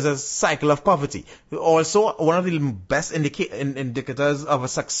a cycle of poverty. Also, one of the best indicators of a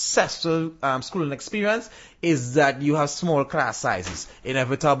successful schooling experience is that you have small class sizes.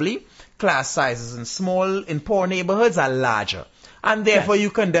 Inevitably, class sizes in poor neighborhoods are larger. And therefore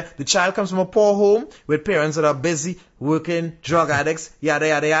the child comes from a poor home with parents that are busy working, drug addicts, yada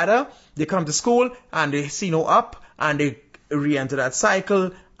yada yada. They come to school and they see no up and they re-enter that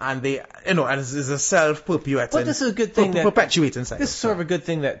cycle. And and it's a self-perpetuating. But this is a good thing perpetuating cycle. This is sort of a good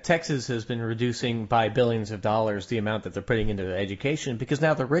thing that Texas has been reducing by billions of dollars the amount that they're putting into education, because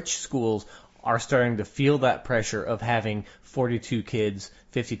now the rich schools are starting to feel that pressure of having 42 kids,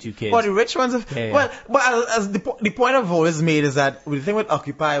 52 kids. Well, the rich ones well, as the point I've always made is that the thing with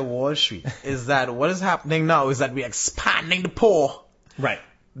Occupy Wall Street is that what is happening now is that we're expanding the poor. Right.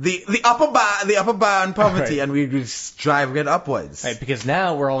 The upper bar on poverty, and we're just driving it upwards. Right, because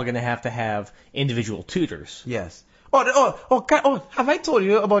now we're all going to have individual tutors. Yes. Have I told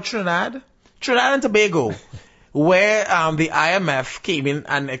you about Trinidad and Tobago, where the IMF came in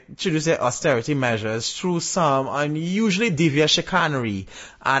and introduced their austerity measures through some unusually devious chicanery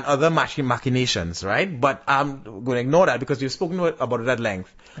and other machinations, right? But I'm going to ignore that because we've spoken about it at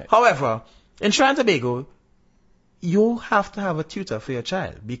length. Right. However, in Trinidad and Tobago, you have to have a tutor for your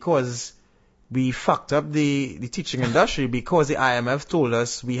child because we fucked up the teaching industry because the IMF told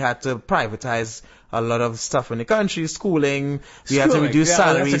us we had to privatize a lot of stuff in the country, schooling, we had to reduce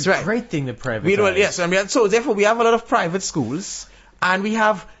salaries. That's a great thing to privatize. So therefore we have a lot of private schools and we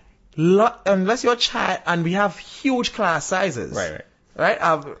have unless your child, and we have huge class sizes. Right?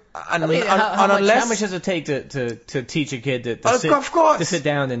 How much does it take to teach a kid to sit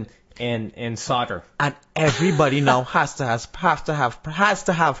down and solder? And everybody now has to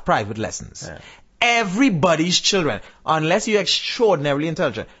have private lessons. Yeah. Everybody's children, unless you're extraordinarily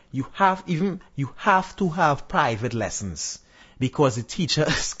intelligent, you have to have private lessons because the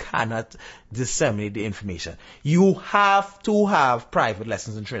teachers cannot disseminate the information. You have to have private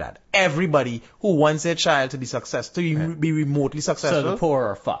lessons in Trinidad. Everybody who wants their child to be successful, to be remotely successful. So the poor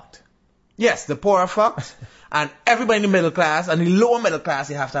are fucked. Yes, the poor are fucked, and everybody in the middle class and the lower middle class,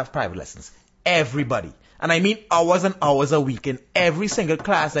 you have to have private lessons. Everybody. And I mean hours and hours a week in every single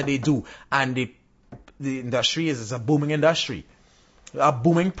class that they do. And the industry is a booming industry. a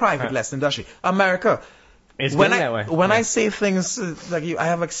booming private lesson industry. America. It's When going I that way. when Yeah. I say things like you, I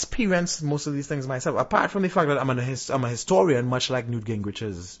have experienced most of these things myself. Apart from the fact that I'm a historian, much like Newt Gingrich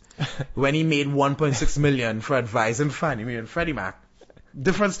is, when he made 1.6 million for advising Fannie Mae and Freddie Mac.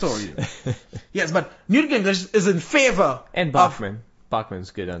 Different story. Yes, but Newt Gingrich is in favor And of Bachman.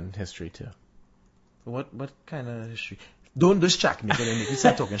 Bachman's good on history too. what kind of history? Don't distract me, because you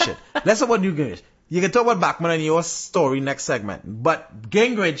start talking shit. Let's talk about Newt Gingrich. You can talk about Bachman and your story next segment. But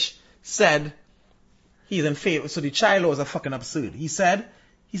Gingrich said he's in favor. So the child laws are fucking absurd. He said,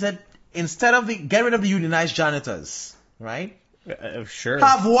 instead of get rid of the unionized janitors, right? Sure.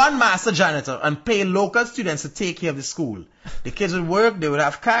 Have one master janitor and pay local students to take care of the school. The kids would work, they would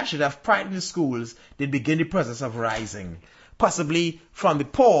have cash, they'd have pride in the schools, they'd begin the process of rising. Possibly from the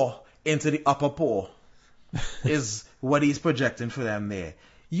poor into the upper poor is what he's projecting for them there.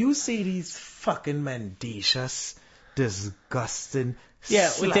 You see these fucking mendacious, disgusting, Yeah,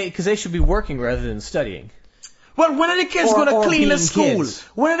 because they should be working rather than studying. Well, when are the kids Or- going to or clean the being school? kids.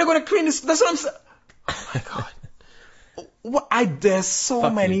 When are they going to clean this? That's what I'm saying. Oh my God. There's so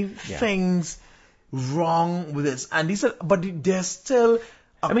Fuck many you. Yeah. things wrong with this. And these are, but there's still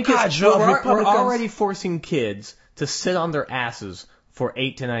a I mean, 'cause cadre of we're Republicans. already forcing kids to sit on their asses for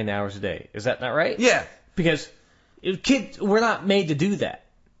 8 to 9 hours a day. Is that not right? Yeah. Because kids, we're not made to do that.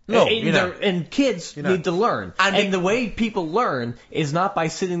 No, and, you're not. and kids You're not. need to learn. And And the way people learn is not by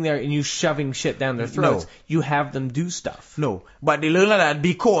sitting there and you shoving shit down their throats. No. You have them do stuff. No, but they learn like that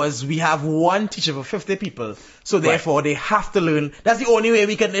because we have one teacher for 50 people. So therefore they have to learn. That's the only way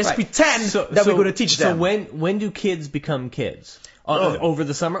we can just Right. pretend that we're going to teach them. So when do kids become kids? Oh. Over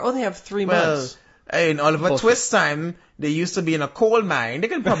the summer? Oh, they have 3 Well, months. in Oliver Bullshit. Twist time, they used to be in a coal mine. They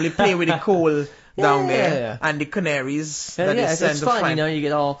can probably play with the coal down there Yeah. and the canaries Yeah, that they send it's to fun. find. You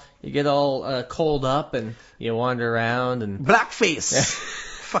get all cold up and you wander around and Blackface.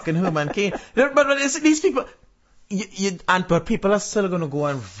 Fucking Herman Cain. But these people, but people are still going to go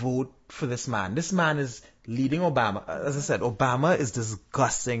and vote for this man. This man is leading Obama. As I said, Obama is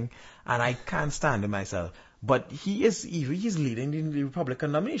disgusting, and I can't stand him myself. But he is evil. He's leading the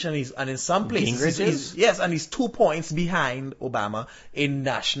Republican nomination. And in some places, Gingrich is? yes, and he's 2 points behind Obama in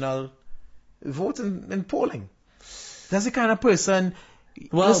national voting and polling. That's the kind of person.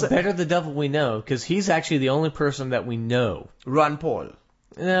 well, Listen, better the devil we know because he's actually the only person that we know. Ron Paul.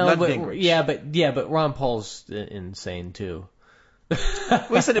 No, Not but Gingrich. but Ron Paul's insane too.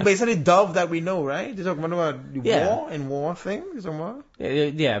 We said the dove that we know, right? You're talking about the Yeah. war thing? You're talking about?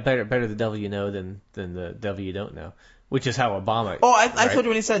 Yeah, better the devil you know than the devil you don't know, which is how Obama. Oh, I right? thought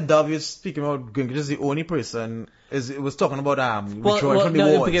when he said dove, he was speaking about Gingrich is the only person. It was talking about withdrawing from the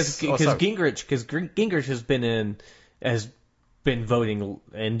no, wars. because Oh, sorry. Gingrich has been voting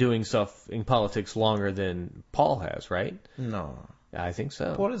and doing stuff in politics longer than Paul has, right? No, I think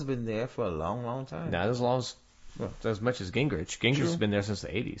so. Paul has been there for a long, long time. Not as long as much as Gingrich. Gingrich has True. been there since the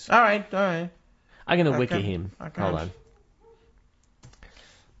 80s. All right. I'm gonna I wiki can- him. I can. Hold on.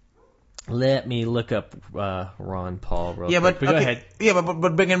 Let me look up Ron Paul real Yeah, quick. but Go okay. ahead. Yeah,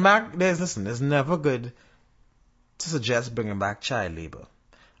 but bringing back, there's never good to suggest bringing back child labor.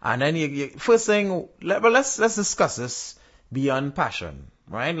 And then first thing, let's discuss this beyond passion,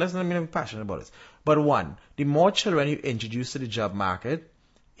 right? Let's not be passionate about this. But one, the more children you introduce to the job market,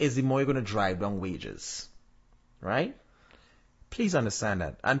 is the more you're going to drive down wages, right? Please understand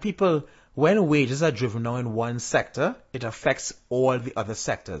that. And people, when wages are driven down in one sector, it affects all the other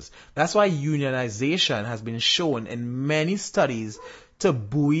sectors. That's why unionization has been shown in many studies to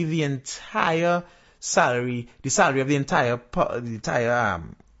buoy the entire salary of the entire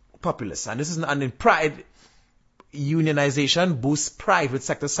populace. And this is and in pride. Unionization boosts private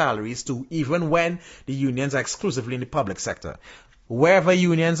sector salaries too, even when the unions are exclusively in the public sector. Wherever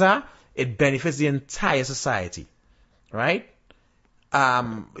unions are, it benefits the entire society, right?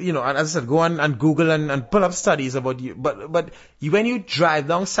 And as I said, go on and Google and pull up studies about you. But when you drive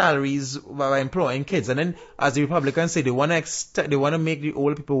down salaries by employing kids, and then as the Republicans say, they want to make the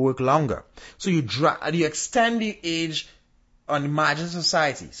older people work longer. So you extend the age on the margin of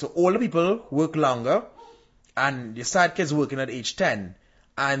society. So older people work longer, and you start kids working at age 10,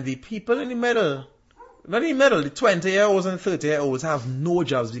 and the people in the middle, not in the middle, the 20-year-olds and 30-year-olds have no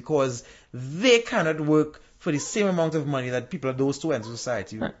jobs because they cannot work for the same amount of money that people at those two ends of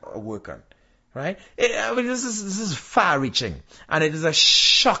society work on, right? This is far-reaching, and it is a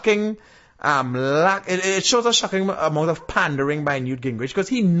shocking lack. It shows a shocking amount of pandering by Newt Gingrich because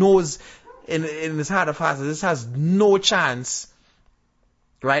he knows in his heart of hearts that this has no chance,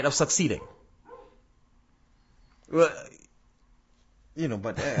 right, of succeeding. Well,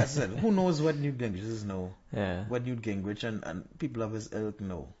 But as I said, who knows what Newt Gingrich know? Yeah. What Newt Gingrich and people of his ilk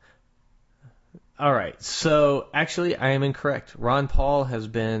know? All right. So actually, I am incorrect. Ron Paul has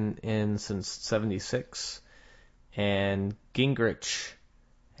been in since '76, and Gingrich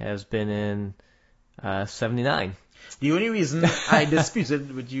has been in '79. The only reason I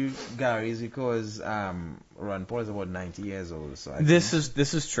disputed with you, Gary, is because Ron Paul is about 90 years old. So This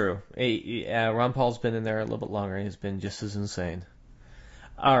is true. Ron Paul's been in there a little bit longer. He's been just as insane.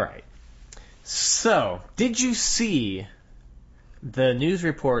 All right. So, did you see the news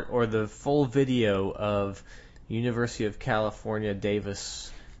report or the full video of University of California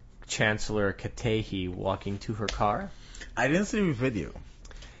Davis Chancellor Katehi walking to her car? I didn't see the video.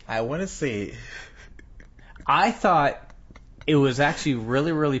 I want to say... I thought it was actually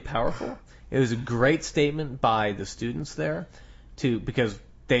really, really powerful. It was a great statement by the students there, because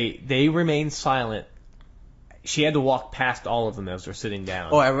they remained silent. She had to walk past all of them as they're sitting down.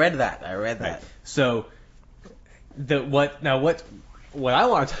 Oh, I read that. Right. So, what I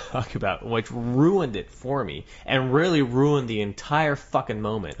want to talk about, which ruined it for me, and really ruined the entire fucking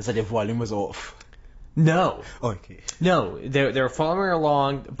moment. Is that the volume was off? No. Okay. No, they're following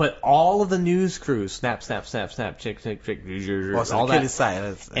along, but all of the news crews, snap, check, all that.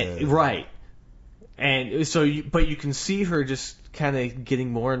 Silence. Right. And so, but you can see her just kind of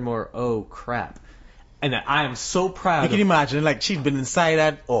getting more and more, oh crap. And I am so proud. You can imagine, like, she'd been inside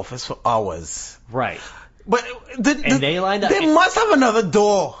that office for hours. Right. But they lined up. They must have another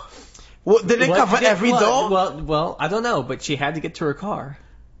door. Did they cover every door? Well, I don't know, but she had to get to her car.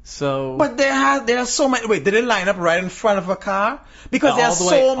 So. But there are so many. Wait, did they line up right in front of her car? Because there are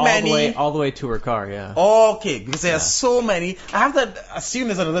so many. All the way to her car, yeah. Okay, because there are so many. I have to assume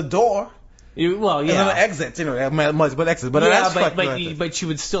there's another door. There's another exit. There are multiple exits. But she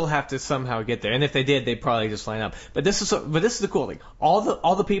would still have to somehow get there. And if they did, they'd probably just line up. But this is the cool thing.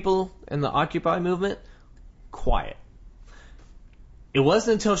 All the people in the Occupy movement, quiet. It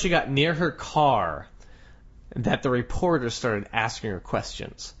wasn't until she got near her car that the reporters started asking her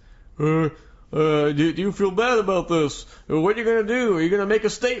questions. Do you feel bad about this? What are you going to do? Are you going to make a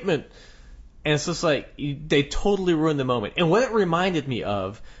statement? And it's just like, they totally ruined the moment. And what it reminded me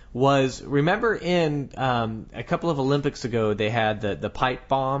of was, remember in a couple of Olympics ago, they had the pipe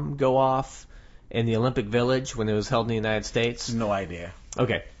bomb go off in the Olympic Village when it was held in the United States? No idea.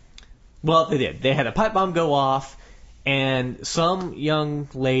 Okay. Well, they did. They had a pipe bomb go off, and some young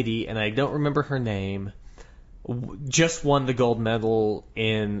lady, and I don't remember her name, just won the gold medal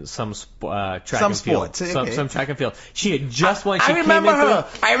in some track and field. Some track and field. She had just won. I remember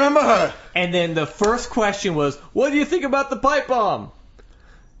her. And then the first question was, "What do you think about the pipe bomb?"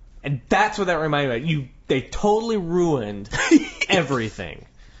 And that's what that reminded me of. They totally ruined everything.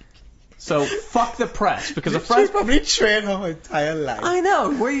 So fuck the press, because the press She's probably trained her entire life. I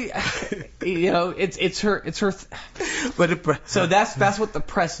know. It's her. But the press. So that's what the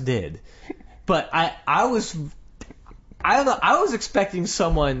press did. But I don't know. I was expecting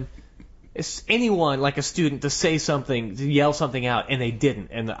anyone like a student to say something, to yell something out, and they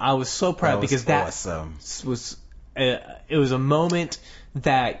didn't. And I was so proud because awesome. It was a moment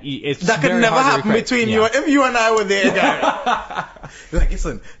that that could never happen between you if you and I were there, Gary. Like,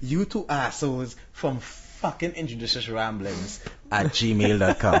 listen, you two assholes from fucking Injudicious Ramblings at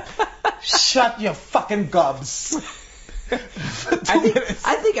gmail.com. Shut your fucking gobs.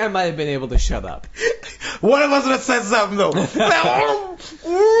 I think I might have been able to shut up. One of us would have said something though.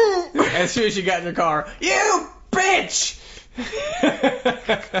 As soon as you got in your car, you bitch!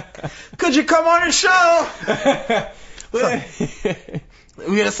 Could you come on the show?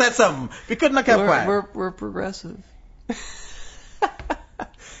 We would have said something. We couldn't have kept quiet. We're progressive.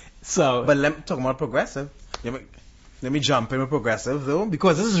 So, but let me talk about progressive. Let me jump in with progressive though,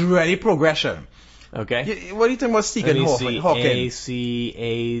 because this is really progression. Okay. What do you think about Stephen Hawking?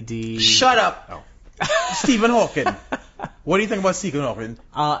 A-C-A-D. Shut up. Oh. Stephen Hawking. What do you think about Stephen Hawking?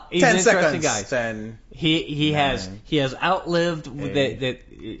 He's 10 an seconds. Guy. 10. He has outlived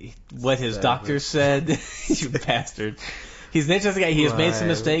what his doctor said. You bastard. He's an interesting guy. He has made some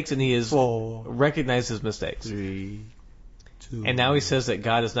mistakes, and he has recognized his mistakes. 3, 2. And now he says that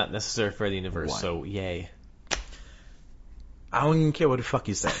God is not necessary for the universe. 1. So yay. I don't even care what the fuck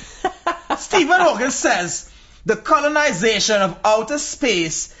you said. Stephen Hawking says the colonization of outer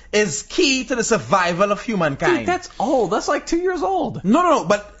space is key to the survival of humankind. Dude, that's old. That's like 2 years old. No,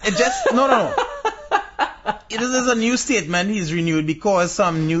 but it just no. It is a new statement he's renewed because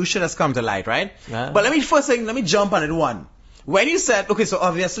some new shit has come to light, right? But let me jump on it one. When you said, okay, so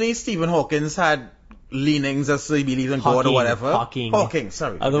obviously Stephen Hawking's had leanings as he believes in God or whatever. Hawking,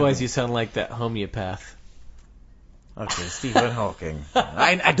 sorry. Otherwise you sound like that homeopath. Okay, Stephen Hawking.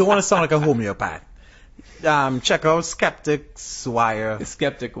 I don't want to sound like a homeopath. Check out Skeptic's Wire.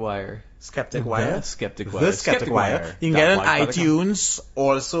 Skeptic Wire. Skeptic Wire? The Skeptic Wire. The Skeptic Wire. You can get it on iTunes.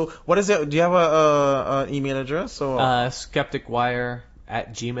 Also, what is it? Do you have an email address? Or?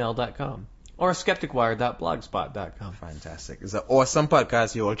 Skepticwire@gmail.com or skepticwire.blogspot.com. Fantastic. It's an awesome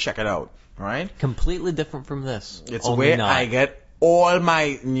podcast. You all check it out. All right? Completely different from this. It's where I get all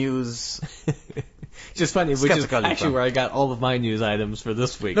my news. Just funny, which is actually where I got all of my news items for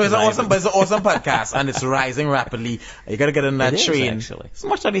this week. No, it's an awesome podcast, and it's rising rapidly. You gotta get on that train. Actually. It's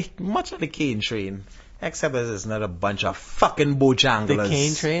much like the Kane train, except that it's not a bunch of fucking Bojanglers. The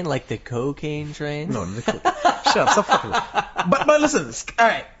Kane train, like the cocaine train. No, shut up, stop fucking. But listen, all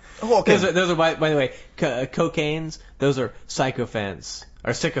right. Okay. Those are by the way, cocaines. Those are sycophants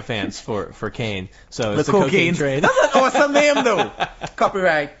or sycophants for Kane. So it's the cocaine train. That's an awesome name, though.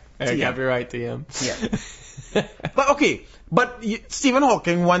 Copyright. Copyright to him. Yeah. But Stephen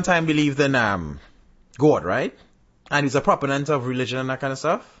Hawking one time believed in God, right? And he's a proponent of religion and that kind of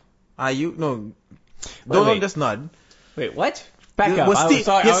stuff. Are you? No. Don't just nod. Wait, what? Back up.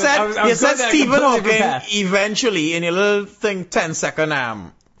 You said Stephen Hawking eventually in your little thing 10-second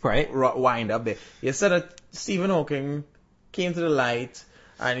wind up there. You said that Stephen Hawking came to the light.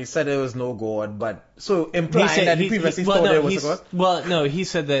 And he said there was no God, but so implying that he previously thought there was a God. Well, no, he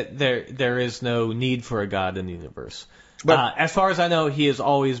said that there is no need for a God in the universe. But as far as I know, he has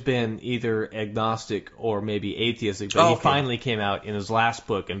always been either agnostic or maybe atheistic. But he finally came out in his last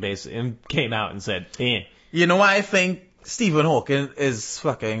book and came out and said, "Eh." You know why I think Stephen Hawking is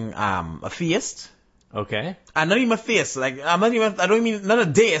fucking a theist? Okay. I'm not even a theist. Not a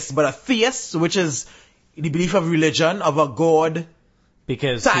deist, but a theist, which is the belief of religion, of a God.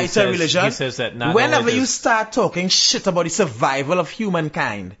 Because he says that not whenever you start talking shit about the survival of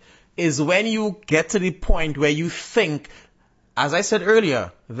humankind is when you get to the point where you think, as I said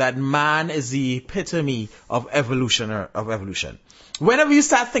earlier, that man is the epitome of evolution. Whenever you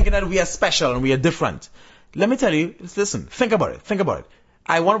start thinking that we are special and we are different, let me tell you, listen, think about it.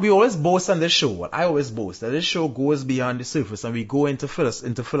 We always boast on this show. I always boast that this show goes beyond the surface and we go into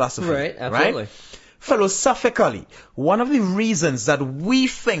philosophy. Right, absolutely. Right? Philosophically, one of the reasons that we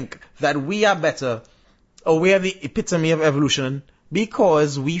think that we are better, or we are the epitome of evolution,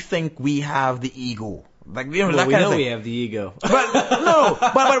 because we think we have the ego. Like, we know we have the ego.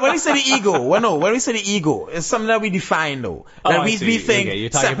 But when we say the ego, when we say the ego, it's something that we define though. That we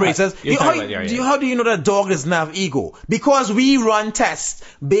think separates us. How do you know that a dog doesn't have ego? Because we run tests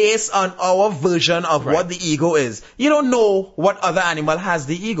based on our version of what the ego is. You don't know what other animal has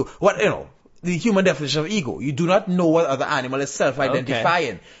the ego. The human definition of ego. You do not know what other animal is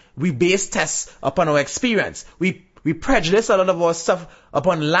self-identifying. Okay. We base tests upon our experience. We prejudice a lot of our stuff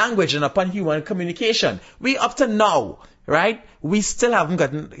upon language and upon human communication. We up to now, right? We still haven't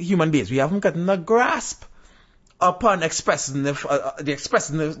gotten human beings. We haven't gotten a grasp upon the expressiveness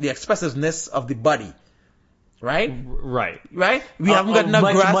of the body. Right? Right. We haven't gotten a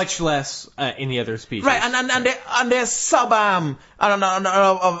grasp. Much less any other species. Right, and there's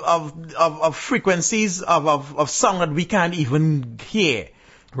of frequencies of sound that we can't even hear.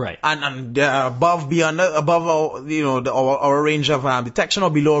 Right. And above our range of detection or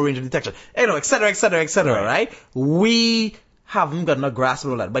below our range of detection. Et cetera, right? We haven't gotten a grasp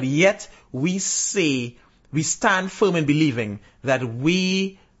of all that. But yet we stand firm in believing that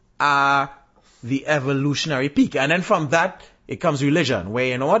we are the evolutionary peak. And then from that, it comes religion, where,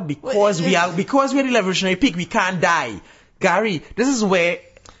 you know what, because we are the evolutionary peak, we can't die. Gary, this is where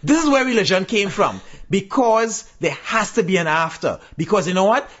religion came from. Because there has to be an after. Because you know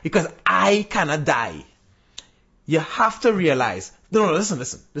what? Because I cannot die. You have to realize, no,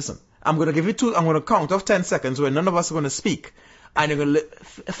 listen. I'm going to count off 10 seconds where none of us are going to speak. And you're going to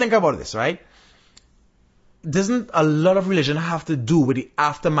think about this, right? Doesn't a lot of religion have to do with the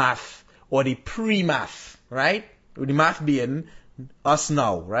aftermath or the pre-math, right? With the math being us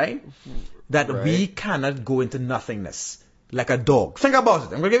now, right? That we cannot go into nothingness like a dog. Think about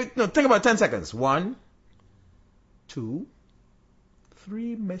it. I'm going to think about 10 seconds. 1, 2,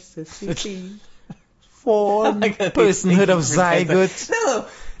 3, Mississippi. 4, personhood of zygote.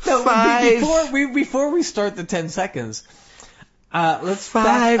 No. 5. Before we start the 10 seconds, let's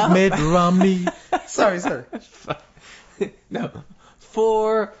 5, Mitt Romney. Sorry. No.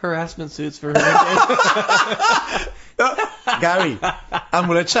 4 harassment suits for Gary, I'm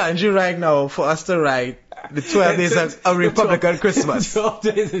going to challenge you right now for us to write the 12 days of a Republican Christmas. 12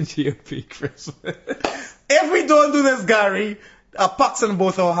 days of GOP Christmas. If we don't do this, Gary, a pox in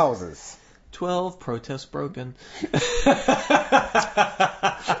both our houses. 12 protests broken.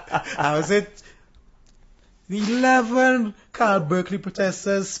 How is it? 11 Carl Berkeley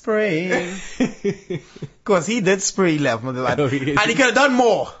protesters spraying. Because he did spray 11 of the land. Oh, he did. And he could have done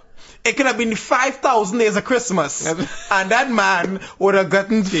more. It could have been 5,000 days of Christmas. And that man would have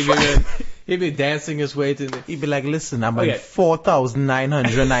gotten... He'd be dancing his way to the... He'd be like, listen, I'm Okay. at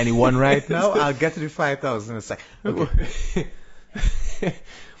 4,991 right now. I'll get to the 5,000 in a second. Okay.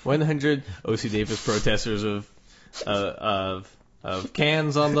 100 O.C. Davis protesters of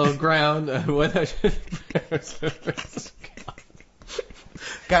cans on the ground. 100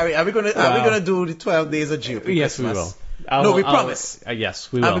 Gary, are we gonna do the 12 days of GOP Yes, we Christmas? will. No, we promise.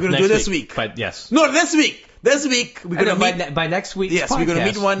 Yes, we will. Are we gonna Next do this week? But yes. No, this week. This week we're gonna meet. By next week's Yes, podcast, we're gonna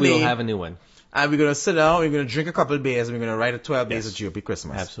meet one we'll day. have a new one. And we're gonna sit down, we're gonna drink a couple of beers, and we're gonna write a 12 days of GOP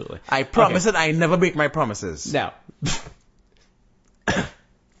Christmas. Absolutely. I promise it, I never break my promises. Now,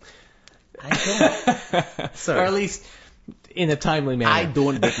 Sorry. or at least in a timely manner. I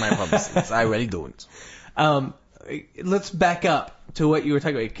don't break my promises. I really don't. Let's back up to what you were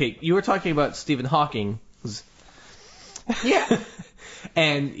talking about, Kate. You were talking about Stephen Hawking. Yeah.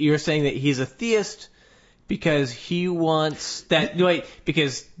 And you're saying that he's a theist because he wants that,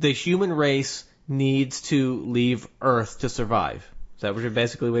 because the human race needs to leave Earth to survive. Is that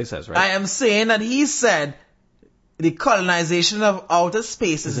basically what he says, right? I am saying that he said the colonization of outer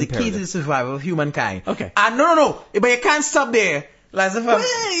space is the key to imperative. the survival of humankind. Okay. And no. But you can't stop there. As if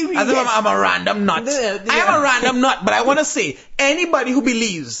I'm a random nut. I am a random nut, but I want to say, anybody who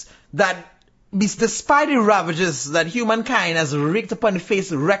believes that despite the ravages that humankind has wreaked upon the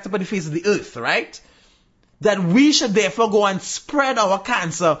face of the earth, right? That we should therefore go and spread our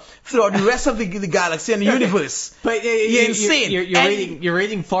cancer throughout the rest of the galaxy and the universe. But You're insane. You're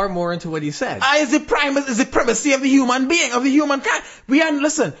reading far more into what he said. Is the primacy of the human being, of the humankind. We are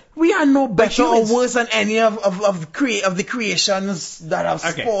no better or humans- worse than any of the creations that have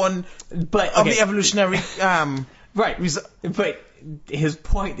spawned of the evolutionary Right. But his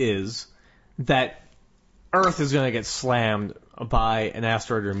point is that Earth is going to get slammed by an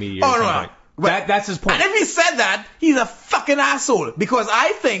asteroid or meteor. Oh, at some no. point. That's his point. And if he said that, he's a fucking asshole. Because I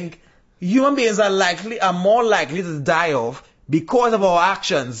think human beings are more likely to die off because of our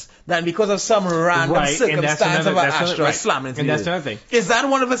actions than because of some random circumstance of an asteroid slamming into And the that's earth. another thing. Is that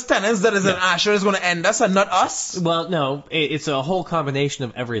one of his tenets, that is an asteroid is going to end us and not us? Well, no, it's a whole combination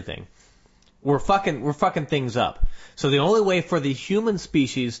of everything. We're fucking things up. So the only way for the human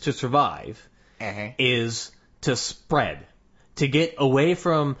species to survive is to spread, to get away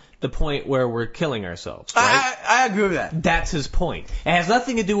from the point where we're killing ourselves. Right? I agree with that. That's his point. It has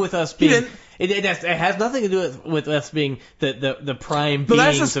nothing to do with us being. It has nothing to do with us being the prime But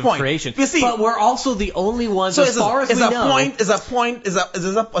that's beings his of point. creation. You see- But we're also the only ones, So as far as we know. Is a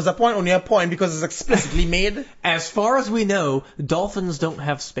point only a point because it's explicitly made? As far as we know, dolphins don't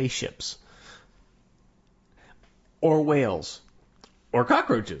have spaceships, or whales, or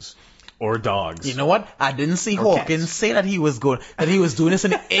cockroaches, or dogs. You know what? I didn't see Or Hawkins cats. say that he was doing this in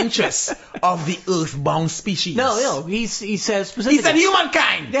the interest of the earthbound species. No, he says He specifically. said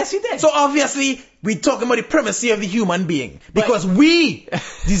humankind. Yes, he did. So obviously, we're talking about the primacy of the human being because we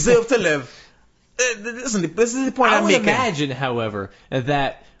deserve to live. Listen, this is the point I I'm would making. imagine, however,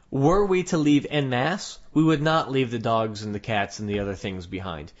 that were we to leave en masse, we would not leave the dogs and the cats and the other things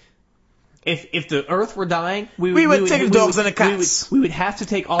behind. If the Earth were dying, we would take the dogs and the cats. We would have to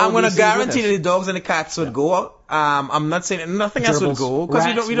take all. I'm of going to these things with guarantee us. that the dogs and the cats would go. I'm not saying nothing else would Gerbils, go because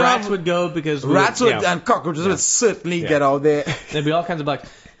rats, we don't rats have would go because rats and cockroaches would certainly get out there. There'd be all kinds of bugs.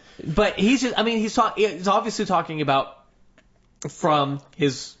 But he's obviously talking about from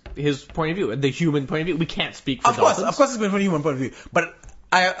his point of view, the human point of view. We can't speak for dolphins. Of course, it's been from a human point of view. But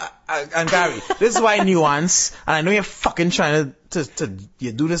and Gary, this is why nuance. And I know you're fucking trying to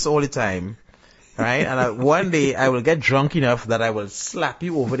you do this all the time, right? And one day I will get drunk enough that I will slap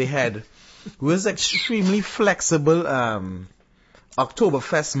you over the head with this extremely flexible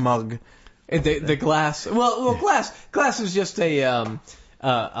Oktoberfest mug. The glass. Well, glass is just a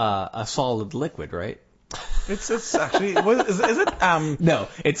solid liquid, right? It's actually is it No,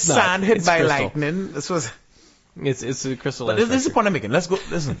 it's not. sand hit It's by crystal. lightning? This was. It's a crystal. But this is the point I'm making. Let's go.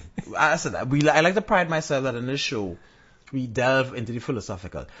 Listen, I said that I like to pride myself that in this show we delve into the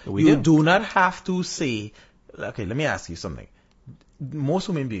philosophical. You do not have to say. Okay, let me ask you something. Most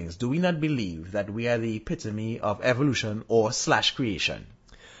human beings, do we not believe that we are the epitome of evolution or / creation?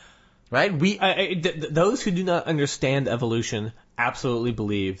 Right? Those who do not understand evolution absolutely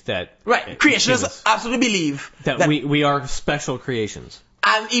believe that. Right. Creationists absolutely believe that we are special creations.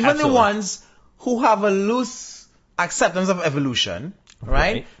 And even Absolutely. the ones who have a loose acceptance of evolution,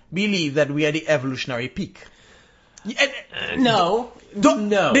 right, believe that we are the evolutionary peak. No.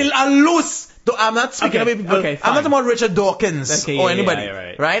 They are loose. I'm not speaking Okay, about people. okay, I'm fine. not talking about Richard Dawkins Okay, or yeah, anybody,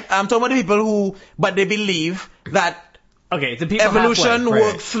 yeah, right. I'm talking about the people who, but they believe that Okay, the people evolution halfway, right.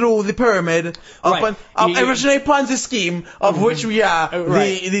 worked through the pyramid of Right. an You- evolutionary Ponzi scheme of which we are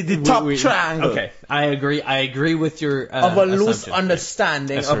Right. the top triangle. Okay, I agree with your Of a loose assumption.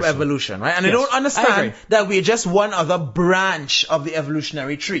 understanding of Assertion. evolution, right? And they Yes, don't I understand agree. that we're just one other branch of the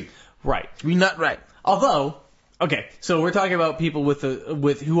evolutionary tree. Right. We're not right. Although, okay, so we're talking about people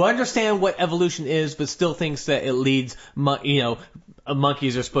with who understand what evolution is, but still thinks that it leads,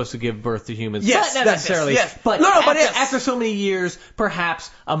 monkeys are supposed to give birth to humans. Yes, Not that's- necessarily. yes. But, No, after, but yes. after so many years,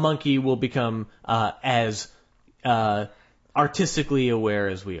 perhaps a monkey will become as artistically aware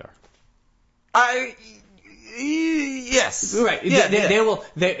as we are. Yes. Right. Yeah, They yeah. will.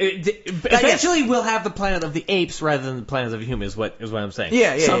 Eventually, we'll have the planet of the apes rather than the planet of humans. Is what I'm saying.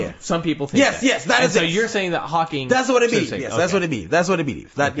 Yeah, yeah, yeah. Some people think. Yes, that. yes, that and is so it. you're saying that Hawking. That's what I should believe. say- Yes, okay. that's what I believe. That's what I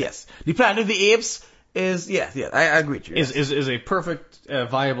believe. That yes, the planet of the apes is yes. I agree with you. Yes. Is a perfect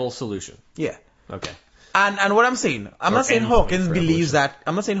viable solution. Yeah. Okay. And what I'm saying, I'm Or not saying endpoint Hawkins for believes evolution. that.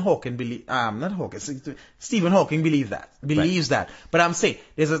 I'm not saying Hawkins believe. Not Hawkins. Stephen Hawking believes that. But I'm saying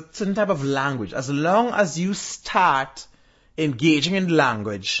there's a certain type of language. As long as you start engaging in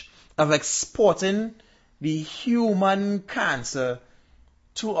language of exporting the human cancer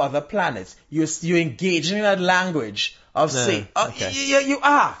to other planets, you're engaging in that language of saying, okay. yeah, you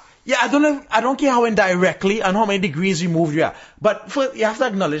are. Yeah, I don't care how indirectly and how many degrees removed you are. But you have to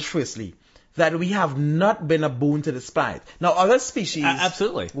acknowledge firstly that we have not been a boon to this planet. Now, other species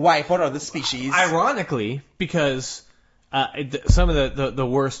Absolutely. wipe out other species. Ironically, because some of the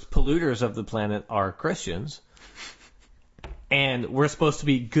worst polluters of the planet are Christians, and we're supposed to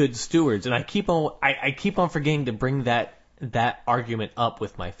be good stewards. And I keep on forgetting to bring that argument up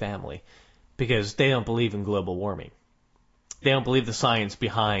with my family because they don't believe in global warming. They don't believe the science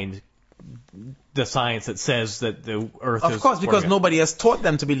behind the science that says that the Earth is... Of course, because warming. nobody has taught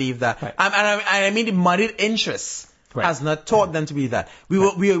them to believe that. Right. I mean the moneyed interests Right. has not taught them to believe that.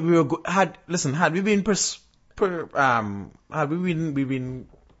 Had we been we've been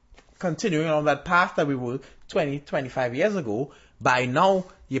continuing on that path that we were 20, 25 years ago, by now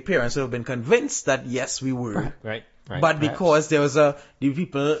your parents would have been convinced that yes, we were. Right. But because there was the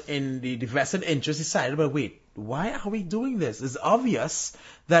people in the vested interest decided, but wait, why are we doing this? It's obvious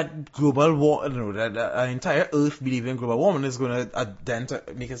that that an entire Earth believing in global warming is going to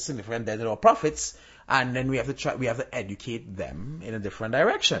make a significant dent in our profits, and then we have to educate them in a different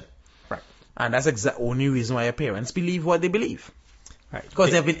direction. Right. And that's the only reason why your parents believe what they believe. Right.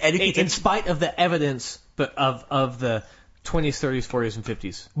 Because they've been educated. In spite of the evidence of the 20s, 30s, 40s, and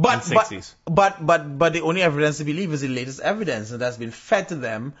 50s, But and 60s. but the only evidence they believe is the latest evidence, and that's been fed to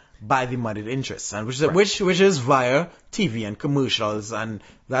them by the moneyed interests, and which is via TV and commercials and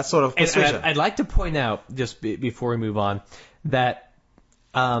that sort of persuasion. And I'd like to point out, just before we move on, that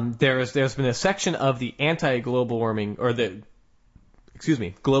there's been a section of the anti-global warming, or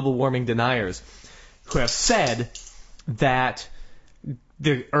global warming deniers, who have said that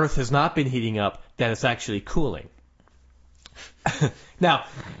the Earth has not been heating up, that it's actually cooling. Now,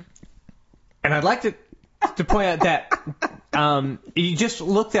 and I'd like to point out that you just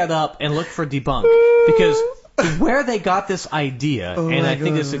look that up and look for debunk, because where they got this idea, and I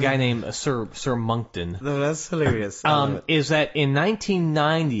think it's a guy named Sir Monkton. No, that's hilarious. Is that in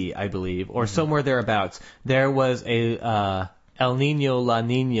 1990, I believe, or somewhere thereabouts, there was a El Nino La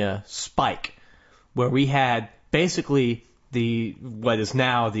Nina spike where we had basically what is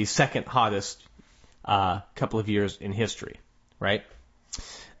now the second hottest couple of years in history, right?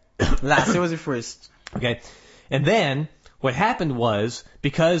 Last year was the first. Okay, and then what happened was,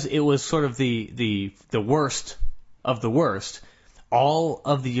 because it was sort of the worst of the worst, all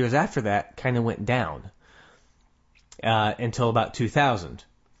of the years after that kind of went down until about 2000.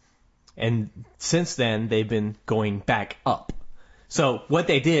 And since then, they've been going back up. So what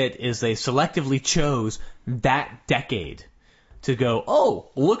they did is they selectively chose that decade to go, oh,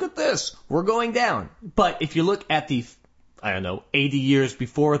 look at this, we're going down. But if you look at the, 80 years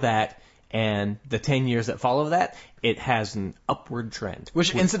before that and the 10 years that follow that, it has an upward trend.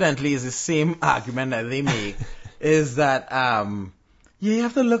 Which incidentally is the same argument that they make, is that you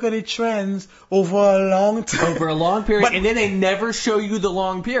have to look at the trends over a long time. Over a long period, But- and then they never show you the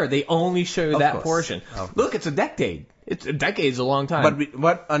long period. They only show you that course. portion. Of Look, it's a decade. A decade's a long time.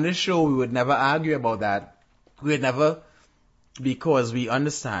 But on this show, we would never argue about that. We would never, because we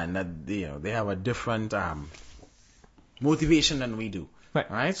understand that they have a different motivation than we do.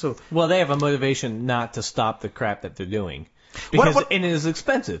 Right. So Well, they have a motivation not to stop the crap that they're doing. Because What- and it is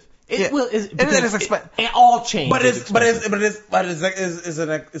expensive. It Yeah. will. It is expensive. All change. But is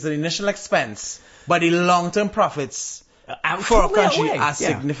it's an initial expense. But the long-term profits expensive. for a Totally country outweigh. are Yeah.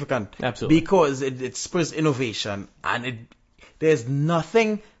 significant. Absolutely. Because it spurs innovation, and there's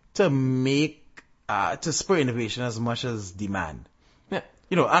nothing to to spur innovation as much as demand. Yeah.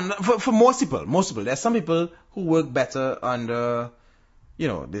 And for most people, there's some people who work better under,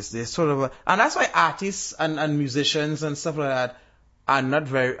 this sort of, and that's why artists and musicians and stuff like that are not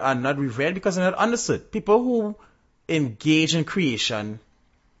revered, because they're not understood. People who engage in creation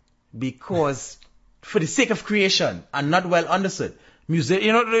because for the sake of creation are not well understood. Music,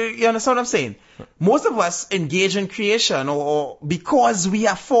 you understand what I'm saying? Most of us engage in creation or because we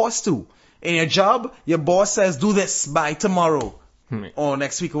are forced to. In your job, your boss says, do this by tomorrow or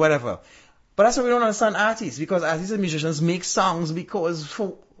next week or whatever. But that's why we don't understand artists, because artists and musicians make songs because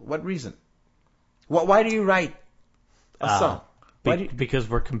for what reason? Why do you write a song? Why do you, Because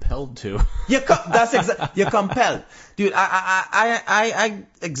we're compelled to. you're compelled, dude. I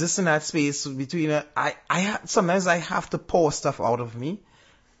exist in that space between. Sometimes I have to pour stuff out of me,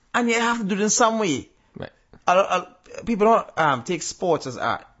 and you have to do it in some way. Right. People don't take sports as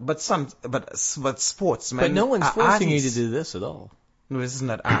art, but sports, man. But no one's are forcing you artists. to do this at all. No, this is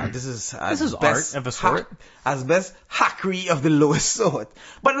not art. This is art of a sort. As best hackery of the lowest sort.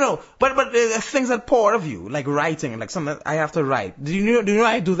 But no, but there are things that pour out of you, like writing, like something I have to write. Do you know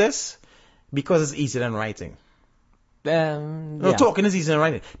I do this? Because it's easier than writing. No, Yeah. talking is easier than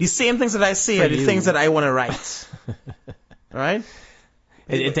writing. The same things that I say For are the you. things that I want to write. Right?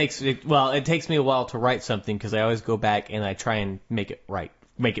 It takes me a while to write something because I always go back and I try and make it right,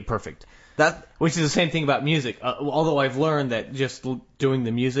 make it perfect. Which is the same thing about music. Although I've learned that just doing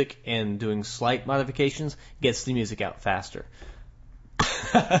the music and doing slight modifications gets the music out faster.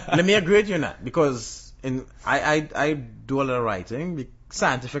 Let me agree with you on that, because I do a lot of writing,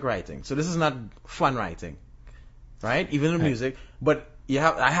 scientific writing. So this is not fun writing, right? Even in music, but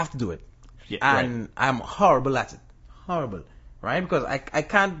I have to do it, and I'm horrible at it, horrible, right? Because I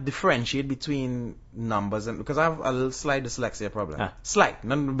can't differentiate between numbers, and because I have a little slight dyslexia problem, slight,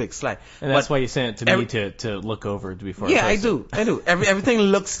 not a big, slight. And that's why you sent it to me to look over before. Yeah, I I do. Everything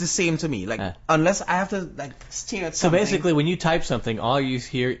looks the same to me, like unless I have to stare at So something. basically, when you type something, all you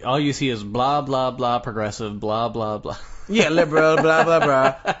see is blah blah blah, progressive, blah blah blah. Yeah, liberal, blah blah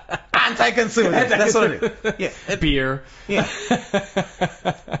blah, anti-conservative. That's what it is. Yeah, Beer. Yeah,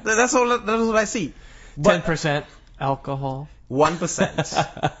 that's what I see. 10% alcohol.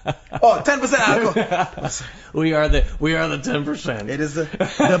 1%. Oh, 10% alcohol. We are the 10%. It is the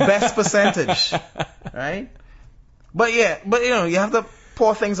best percentage, right? But you have to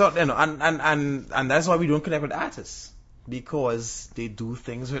pour things out, and that's why we don't connect with artists, because they do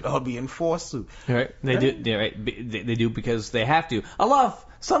things without being forced to. Right? They do. Right? They do because they have to.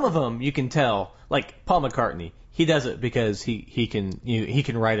 Some of them you can tell, like Paul McCartney. He does it because he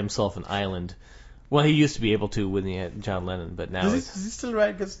can write himself an island. Well, he used to be able to when he had John Lennon, but now Does he still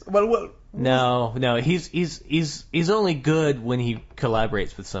write? No. He's only good when he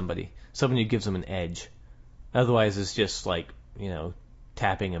collaborates with somebody who gives him an edge. Otherwise, it's just like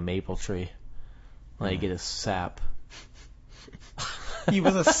tapping a maple tree. Like you get a sap. He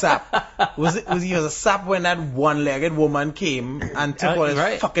was a sap. He was a sap when that one-legged woman came and took all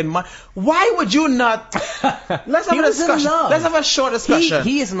his fucking money? Why would you not? Let's have a discussion. Let's have a short discussion.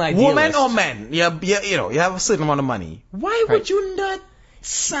 He is an idealist. Woman or man? You have a certain amount of money. Why would you not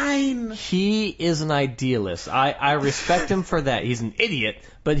sign? He is an idealist. I respect him for that. He's an idiot,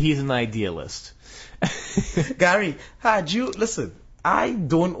 but he's an idealist. Gary, listen, I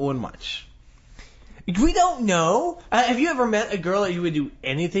don't own much. We don't know. Have you ever met a girl that you would do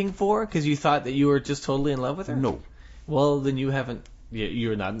anything for because you thought that you were just totally in love with her? No. Well, then you haven't.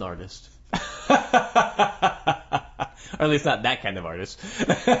 You're not an artist. Or at least not that kind of artist.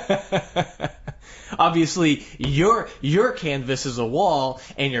 Obviously, your canvas is a wall,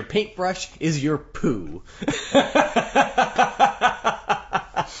 and your paintbrush is your poo.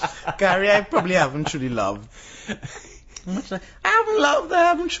 Gary, I probably haven't truly loved. I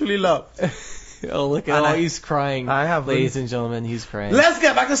haven't truly loved. Oh, look at he's crying. I have, ladies and gentlemen, he's crying. Let's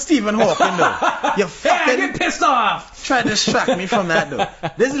get back to Stephen Hawking, though. You fucking get pissed off. Try to distract me from that, though.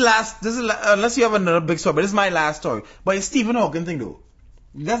 This is unless you have another big story, but this is my last story. But it's Stephen Hawking thing, though.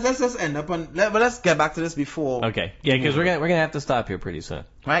 Let's just end up on. But let's get back to this before. Okay. Yeah, because we're gonna have to stop here pretty soon.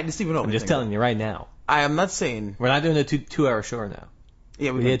 Right, the Stephen Hawking. I'm just telling you right now. I am not saying we're not doing a 2-hour show now.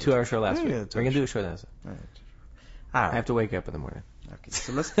 Yeah, we did a 2-hour show last week. Yeah, we're gonna do a show now. All right. I have to wake up in the morning. Okay,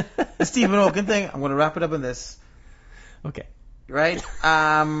 so the Stephen Hawking thing. I'm gonna wrap it up in this. Okay. Right.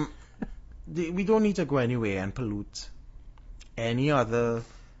 We don't need to go anywhere and pollute any other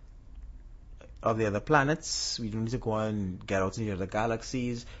of the other planets. We don't need to go and get out into the other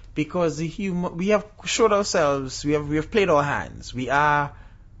galaxies because we have showed ourselves. We have played our hands. We are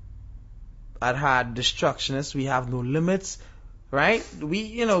at hard destructionists. We have no limits, right?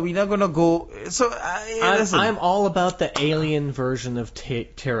 We're not gonna go. So listen. I'm all about the alien version of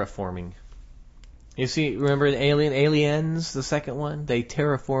terraforming. You see, remember in Aliens, the second one? They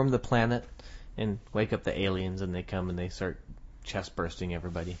terraform the planet and wake up the aliens, and they come and they start chest bursting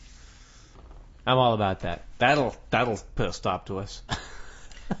everybody. I'm all about that. That'll put a stop to us.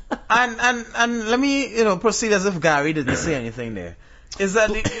 and let me proceed as if Gary didn't say anything there. Is that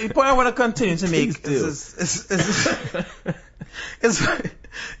the point I want to continue to make? Is what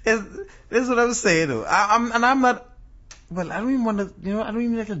I'm saying though. I'm not. Well, I don't even want to. I don't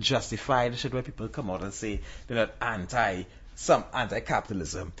even like to justify the shit where people come out and say they're not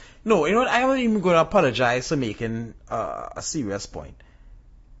anti-capitalism. No, you know what? I am even going to apologize for making a serious point.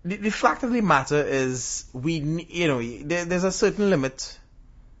 The fact of the matter is, there's a certain limit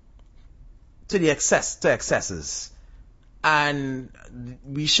to the excesses, and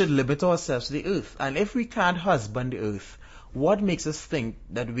we should limit ourselves to the earth. And if we can't husband the earth, what makes us think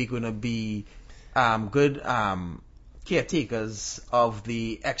that we're going to be good caretakers of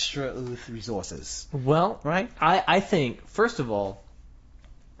the extra earth resources? Well, right? I think, first of all,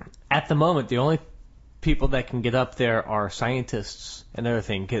 at the moment, the only people that can get up there are scientists and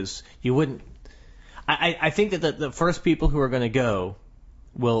everything, because you wouldn't. I think that the first people who are going to go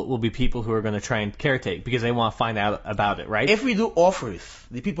will be people who are going to try and caretake because they want to find out about it, right? If we do off-earth,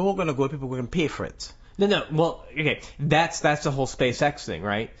 the people who are going to go, people who are going to pay for it. No. Well, okay, that's the whole SpaceX thing,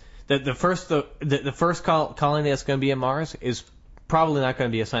 right? The first colony that's going to be in Mars is probably not going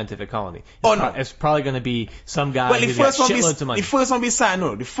to be a scientific colony. It's probably going to be some guy who's got shitloads of money. The first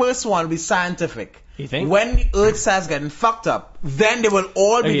one will be scientific. You think? When the Earth starts getting fucked up, then they will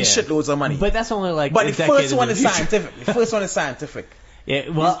all be shitloads of money. But that's only like. But the first one is scientific. The first one is scientific. Yeah.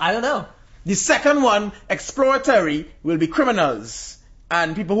 Well, I don't know. The second one, exploratory, will be criminals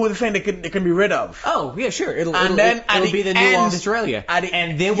and people who they think they can be rid of. Oh yeah, sure. It'll be the new end, Australia,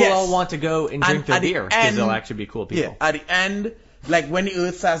 and then we'll all want to go and drink their beer because they'll actually be cool people. Yeah. At the end. Like when the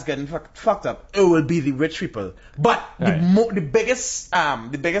earth starts getting fucked up, it will be the rich people. But the biggest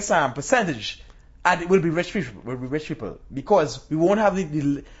percentage, it will be rich people. Will be rich people because we won't have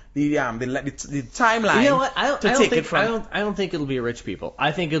the timeline. You know what? I don't think it'll be rich people.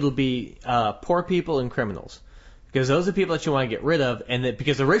 I think it'll be poor people and criminals. Because those are people that you want to get rid of, and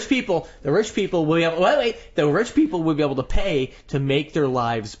because the rich people will be able to pay to make their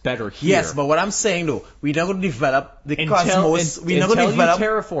lives better here. Yes, but what I'm saying though, we're not going to develop the cosmos. We're not going to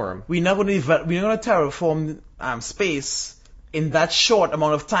terraform. We're not going to terraform space in that short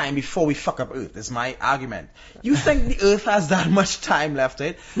amount of time before we fuck up Earth. Is my argument. You think the Earth has that much time left?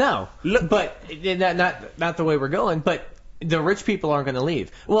 Right? No, but not the way we're going. But the rich people aren't going to leave.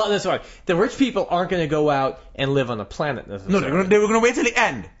 Well, no, sorry. The rich people aren't going to go out and live on the planet necessarily. No, they were going to wait till the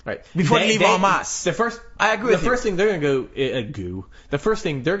end. Right. Before they leave en masse. I agree with you. The first thing they're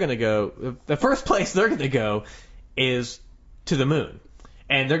going to go, the first place they're going to go is to the moon.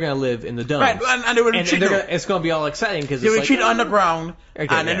 And they're going to live in the domes. Right, and they will retreat. It's going to be all exciting because they retreat underground, and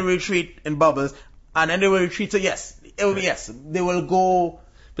then they retreat in bubbles, and then they will retreat to, they will go.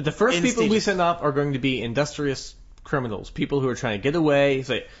 But the first people we send off are going to be industrious criminals, people who are trying to get away,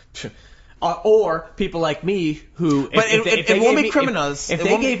 or people like me who. But it won't be criminals. If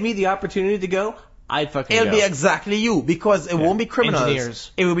they gave me the opportunity to go, I'd fucking go. It'll be exactly you, because it won't be criminals.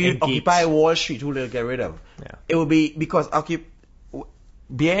 Engineers. It will be Occupy Wall Street who they'll get rid of. Yeah. It will be because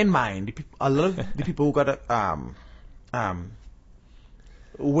bear in mind, a lot of the people who got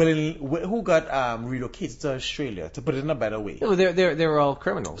relocated to Australia, to put it in a better way. No, they were all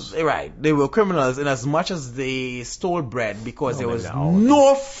criminals. Right, they were criminals in as much as they stole bread because there was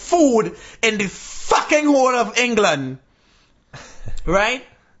no food in the fucking whole of England, right,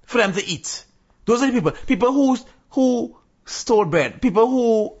 for them to eat. Those are the people who stole bread, people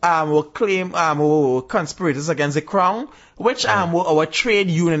who were conspirators against the crown, which were our trade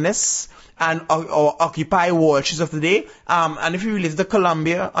unionists and our Occupy Wall Street of today, and if you relate to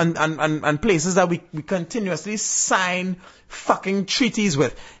Colombia and places that we continuously sign fucking treaties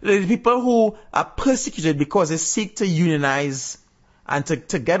with, the people who are persecuted because they seek to unionize and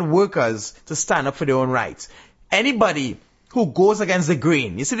to get workers to stand up for their own rights. Anybody who goes against the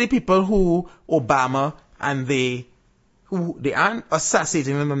grain, you see the people who Obama and they aren't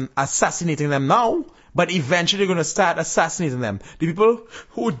assassinating them now, but eventually they're going to start assassinating them. The people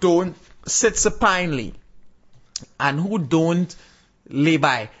who don't sit supinely and who don't lay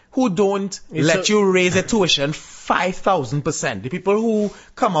by, who don't let you raise a tuition 5,000%. The people who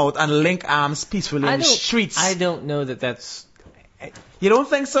come out and link arms peacefully in the streets. I don't know that that's... You don't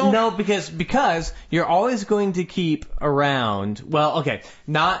think so? No, because you're always going to keep around. Well, okay,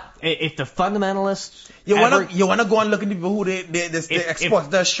 not if the fundamentalists. You wanna go and look at the people who they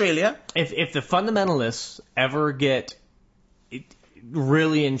export to Australia? If the fundamentalists ever get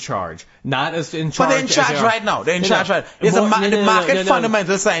really in charge, not as in charge. But they're in charge right now. They're in charge right now. The market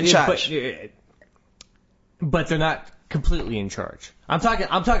fundamentalists are in charge. But they're not completely in charge. I'm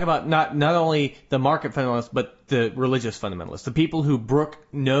talking about not only the market fundamentalists, but the religious fundamentalists, the people who brook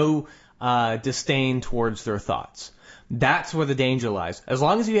no disdain towards their thoughts. That's where the danger lies. As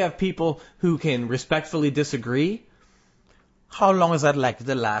long as you have people who can respectfully disagree. How long is that likely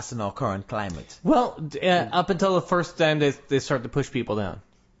to last in our current climate? Well, up until the first time they start to push people down.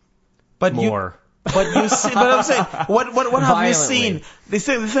 But more. But you see, but I'm saying, what have you seen? The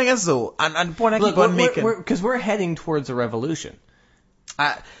thing is though, and the point I keep on making, because we're heading towards a revolution.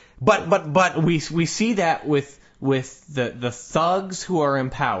 But we see that with the thugs who are in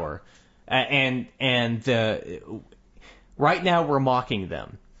power, and right now we're mocking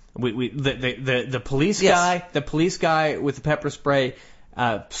them. The police guy with the pepper spray,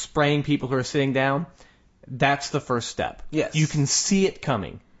 spraying people who are sitting down. That's the first step. Yes, you can see it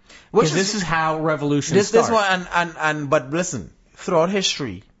coming. Because this is how revolutions start. This one, but listen, throughout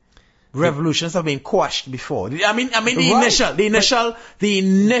history, revolutions have been quashed before. I mean, the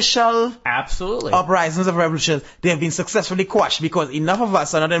initial absolutely uprisings of revolutions, they have been successfully quashed because enough of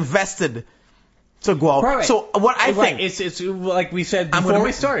us are not invested to go out. Right. So what I think, it's like we said before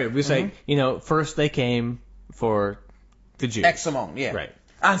we started. We say, first they came for the Jews. X amount, yeah. Right.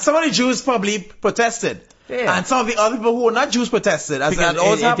 And some of the Jews probably protested. Yeah. And some of the other people who were not Jews protested, as that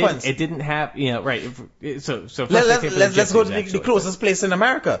always happens. It didn't have, right. So let's go to the closest place in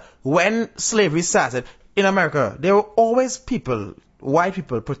America. When slavery started in America, there were always white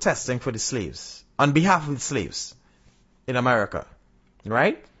people protesting for the slaves, on behalf of the slaves in America,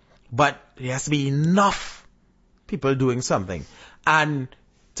 right? But there has to be enough people doing something, and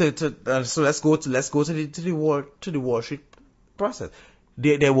so let's go to the Wall Street process.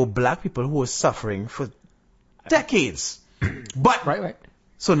 There were black people who were suffering for decades, but right.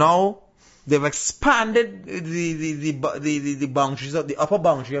 So now they've expanded the boundaries of the upper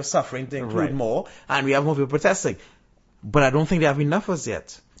boundary of suffering to include more, and we have more people protesting. But I don't think they have enough as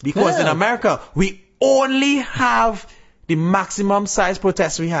yet, because in America we only have the maximum size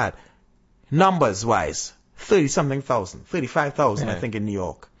protest we had, numbers wise, 30-something thousand, 35,000, I think, in New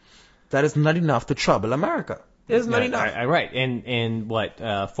York. That is not enough to trouble America. It's not enough. Right. And what,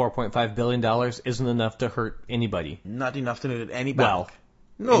 $4.5 billion isn't enough to hurt anybody. Not enough to hurt any bank. Well,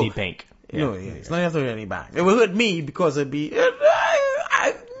 no. Any bank. Yeah. No, it's not enough to hurt any bank. It will hurt me because it'd be... Hell,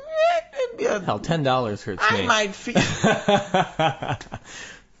 $10 hurts me. I might feel...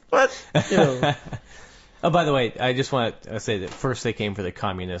 But, Oh, by the way, I just want to say that first they came for the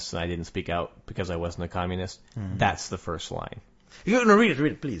communists, and I didn't speak out because I wasn't a communist. Mm-hmm. That's the first line. Read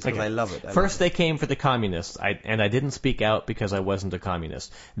it, please, because I love it. First they came for the communists, and I didn't speak out because I wasn't a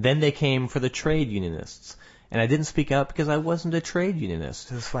communist. Then they came for the trade unionists, and I didn't speak out because I wasn't a trade unionist.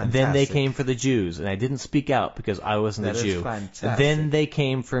 This is fantastic. Then they came for the Jews, and I didn't speak out because I wasn't a Jew. Fantastic. Then they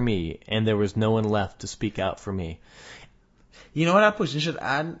came for me, and there was no one left to speak out for me. You know what that person should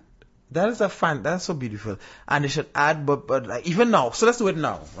add? That's so beautiful. And they should add, but like, even now, so let's do it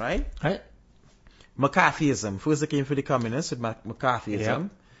now, right? Right. McCarthyism. First they came for the communists with McCarthyism. Yep.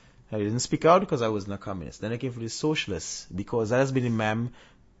 I didn't speak out because I wasn't a communist. Then I came for the socialists because that has been a meme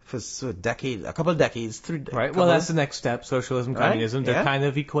for a couple of decades. Right. Well, that's the next step. Socialism, communism. They're kind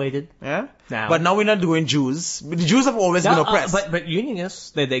of equated. Yeah. Now. But now we're not doing Jews. The Jews have always been oppressed. But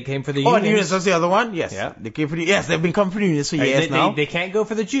unionists, they came for the unions. Oh, the unionists was the other one? Yes. Yeah. They came for they've been coming for the unionists for years now. They can't go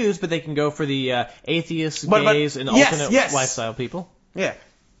for the Jews, but they can go for the atheists, gays, and alternate lifestyle people. Yeah.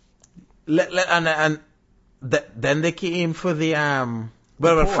 Then they came for the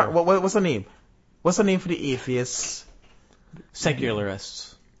what's the name? What's the name for the atheists?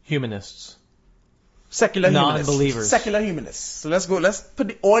 Secularists, humanists, secular non-believers, secular humanists. So let's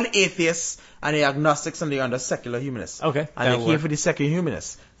put all the atheists and the agnostics and the under secular humanists. Okay, and they came for the secular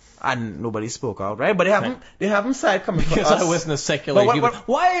humanists. And nobody spoke out, right? But they haven't started coming because for us. I wasn't a secular humanist.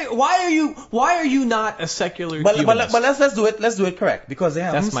 Why are you not a secular humanist? But let's do it correct, because they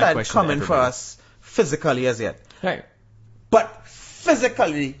haven't started coming for us physically as yet. Right. But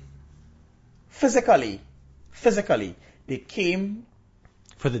physically, they came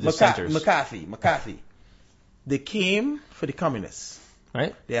for the dissenters. McCarthy. They came for the communists.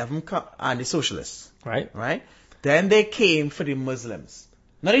 Right. They haven't come, and the socialists. Right. Right. Then they came for the Muslims.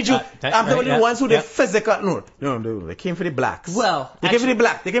 Not the Jew. I'm talking about the ones who they physical. No, they came for the blacks. Well, they came for the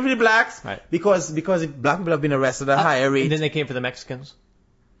black. They came for the blacks. Right. Because the black people have been arrested at a higher rate. And then they came for the Mexicans.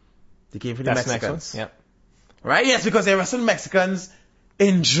 They came for the Mexicans. Yep. Right? Yes, because they arrested Mexicans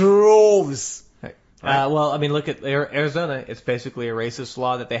in droves. Right. Right. Well, I mean, look at Arizona. It's basically a racist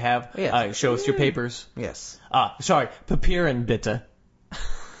law that they have. Yes. Show us your papers. Yes. Sorry, Papierenbitte.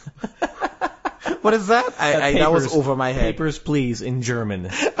 What is that? That was over my head. Papers, please, in German.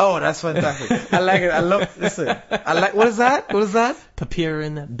 Oh, that's fantastic. I like it. What is that? What is that?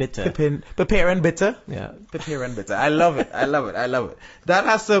 Papierenbitte. Papierenbitte? Yeah. Papierenbitte. I love it. That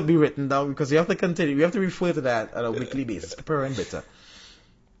has to be written down because you have to continue. We have to refer to that on a weekly basis. Papierenbitte.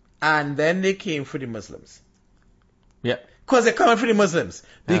 And then they came for the Muslims. Yep. Because they're coming for the Muslims.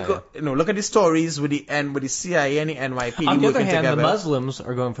 Because, look at the stories with the CIA and the NYPD On the other working hand, together. the Muslims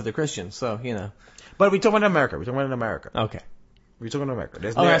are going for the Christians, so, But we're talking about America. Okay. We're talking about America.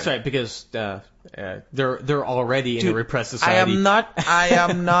 That's right, because they're already in a repressed society. I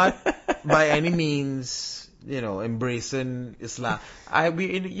am not by any means, embracing Islam.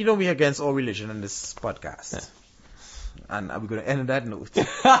 We're against all religion in this podcast. Yeah. And we're going to end on that note.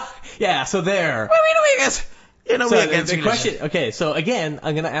 Yeah, so there. What are we against? We're against the religion. question. Okay, so again,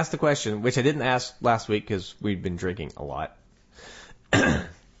 I'm going to ask the question, which I didn't ask last week because we'd been drinking a lot.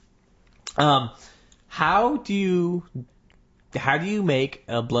 How do you make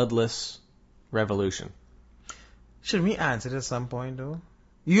a bloodless revolution? Should we answer it at some point, though?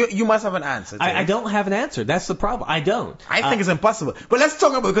 You must have an answer. I don't have an answer. That's the problem. I don't. I think it's impossible. But let's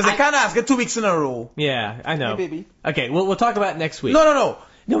talk about it because I can't ask it 2 weeks in a row. Yeah, I know. Hey, baby. Okay, we'll talk about it next week. No.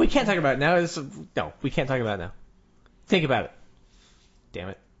 No, we can't talk about it now. No, we can't talk about it now. Think about it. Damn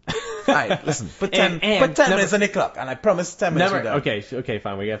it. Alright, listen. Put 10 minutes on the clock, and I promise 10 minutes we're done. Okay,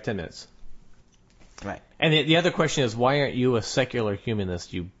 fine. We have 10 minutes. Right. And the other question is, why aren't you a secular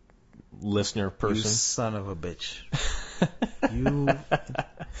humanist, you listener person? You son of a bitch. You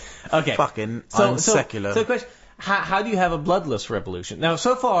okay. fucking unsecular. So the question, how do you have a bloodless revolution? Now,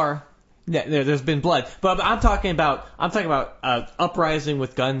 so far, there's been blood, but I'm talking about uprising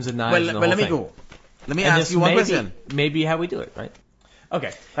with guns and knives. Well, let me go. Let me ask you one question. Maybe how we do it, right?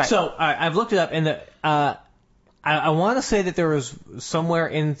 Okay. Right. So I've looked it up, and I want to say that there was somewhere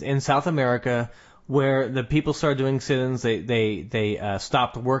in South America where the people started doing sit-ins. They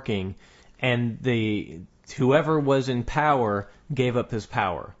stopped working, and whoever was in power gave up his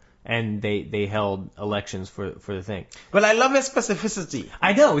power. And they held elections for the thing. Well, I love your specificity.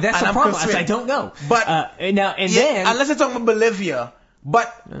 I know, that's the problem. I don't know. But then unless you're talking about Bolivia,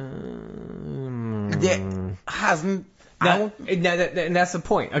 but there hasn't. And that's the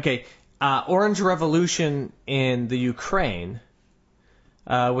point. Okay, Orange Revolution in the Ukraine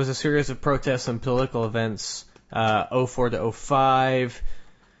was a series of protests and political events, 04 to 05.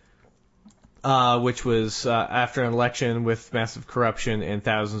 Which was after an election with massive corruption and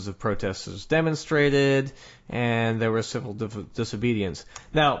thousands of protesters demonstrated, and there was civil disobedience.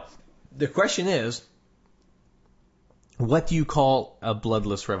 Now, the question is, what do you call a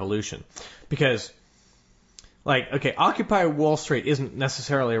bloodless revolution? Because, Occupy Wall Street isn't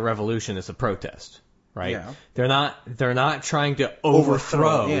necessarily a revolution; it's a protest, right? Yeah. They're not trying to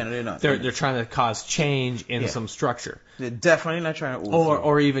overthrow. Yeah, they're not. They're trying to cause change in some structure. They're definitely not trying to overthrow.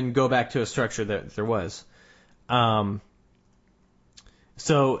 Or even go back to a structure that there was.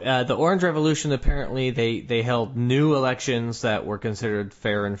 So the Orange Revolution, apparently they held new elections that were considered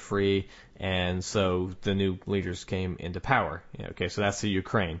fair and free, and so the new leaders came into power. Okay, so that's the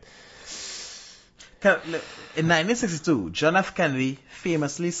Ukraine. In 1962, John F. Kennedy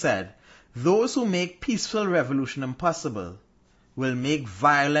famously said, "Those who make peaceful revolution impossible will make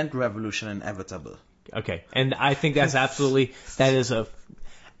violent revolution inevitable." Okay, and I think that's absolutely that's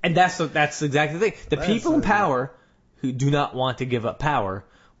exactly the thing. The people in power who do not want to give up power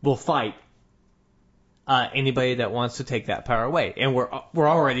will fight anybody that wants to take that power away, and we're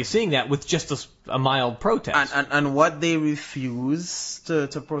already seeing that with just a mild protest. And what they refuse to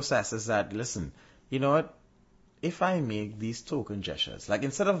process is that, listen, you know what? If I make these token gestures, like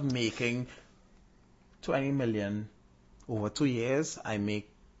instead of making 20 million over 2 years, I make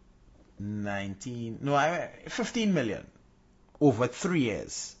 15 million over 3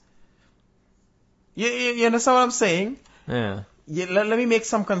 years. You understand what I'm saying? Yeah. Let me make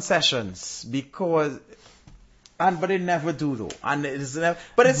some concessions but they never do though, and it's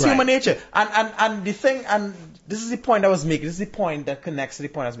human nature. And the thing, and this is the point I was making. This is the point that connects to the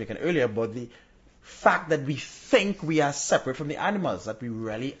point I was making earlier about the fact that we think we are separate from the animals, that we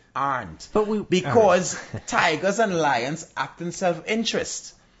really aren't. But because tigers and lions act in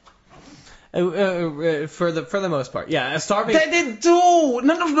self-interest. For the most part, yeah. Starving. They do.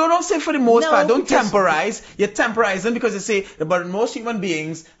 No, don't say for the most part. Don't because- temporize. You're temporizing because you say, but most human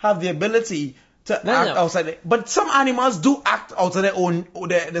beings have the ability to act outside. But some animals do act out of their own,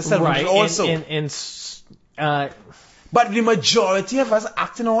 their self-interest also. But the majority of us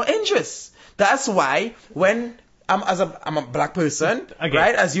act in our interests. That's why when I'm a black person,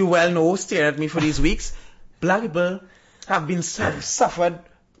 right? As you well know, staring at me for these weeks, black people have suffered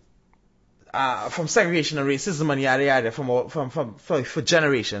from segregation and racism and yada yada for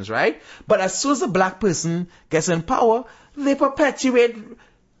generations, right? But as soon as a black person gets in power, they perpetuate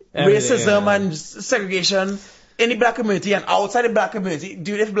racism and segregation in the black community and outside the black community.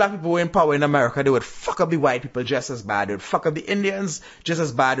 Dude, if black people were in power in America, they would fuck up the white people just as bad. They would fuck up the Indians just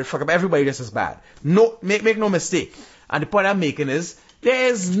as bad. They would fuck up everybody just as bad. No, make no mistake. And the point I'm making is,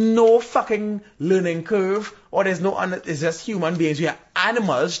 there's no fucking learning curve, or it's just human beings. We are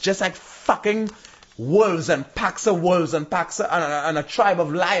animals, just like fucking wolves and packs of wolves and and a tribe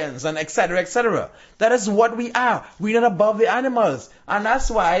of lions and etc. etc. That is what we are. We're not above the animals. And that's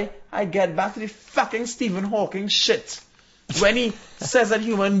why I get back to the fucking Stephen Hawking shit. When he says that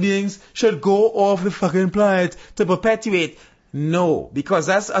human beings should go off the fucking planet to perpetuate. No, because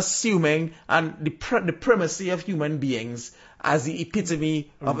that's assuming and the primacy of human beings as the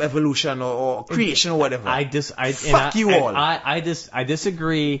epitome of evolution or creation or whatever. I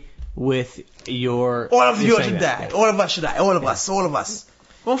disagree with your. All of you should die. All of us should die. All of us.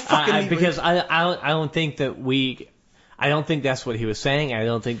 Don't fucking because I don't think that I don't think that's what he was saying. I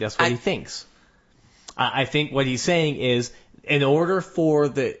don't think that's what he thinks. I think what he's saying is, in order for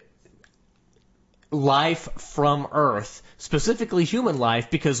the life from Earth, specifically human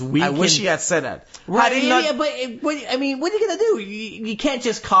life, because I wish he had said that. Right, but I mean, what are you gonna do? You can't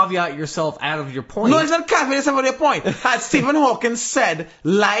just caveat yourself out of your point. No, it's not caveat yourself out of your point. Had Stephen Hawking said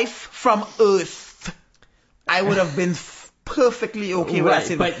life from Earth, I would have been perfectly okay with that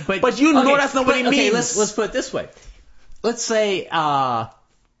statement. But you know that's not what he means. Let's put it this way. Let's say,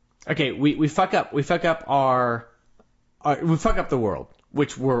 we fuck up the world,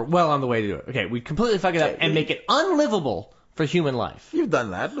 which we're well on the way to do it. Okay, we completely fuck it up and make it unlivable for human life. You've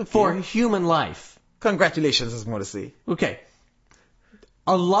done that. For human life. Congratulations, is more to say. Okay.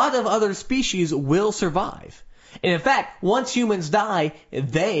 A lot of other species will survive. And in fact, once humans die,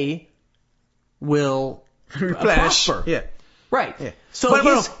 they will prosper. Yeah. Right. Yeah. So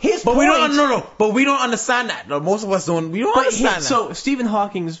his point... But we don't understand that. No, most of us don't. We don't understand that. So Stephen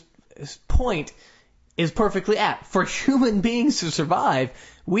Hawking's point is perfectly apt. For human beings to survive,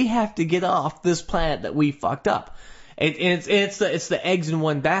 we have to get off this planet that we fucked up. It's the eggs in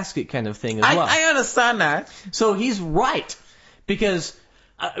one basket kind of thing as well. I understand that. So he's right. Because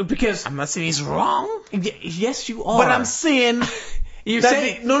I'm not saying he's wrong. Yes, you are. But I'm saying... You're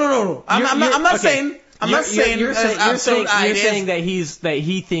saying... No. I'm not saying... You're saying that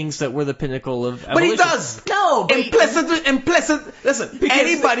he thinks that we're the pinnacle of evolution. But he does. No, but implicit. Listen,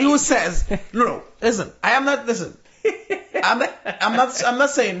 anybody who says no. Listen, I'm not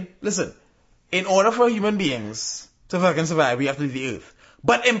saying. Listen, in order for human beings to fucking survive, we have to leave the earth.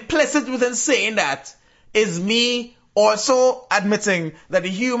 But implicit within saying that is me also admitting that the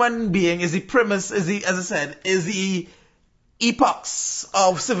human being is the premise. As I said, is the epochs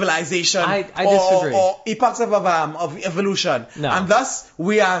of civilization. I disagree. Or epochs of evolution. No. And thus,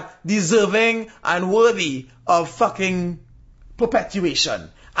 we are deserving and worthy of fucking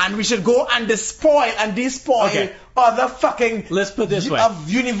perpetuation. And we should go and despoil other fucking... Let's put it this way. ...of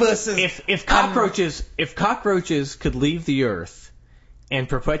universes. If cockroaches could leave the Earth and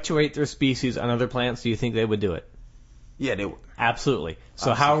perpetuate their species on other planets, do you think they would do it? Yeah, they would. Absolutely.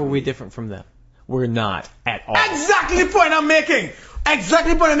 So how are we different from them? We're not at all. Exactly the point I'm making.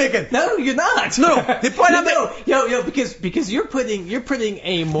 No, you're not. No, the point I'm making. Yo, because you're putting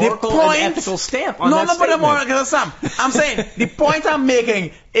a moral and ethical stamp on that statement. No, I'm not putting a moral stamp. I'm saying the point I'm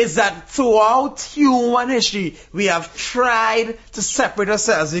making is that throughout human history, we have tried to separate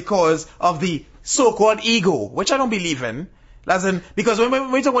ourselves because of the so-called ego, which I don't believe in. Because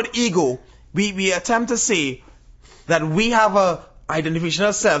when we talk about ego, we attempt to say that we have a identification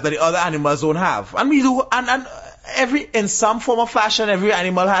of self that the other animals don't have, and we do, and in some form or fashion, every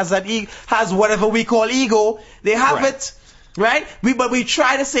animal has that has whatever we call ego. They have it, right? But we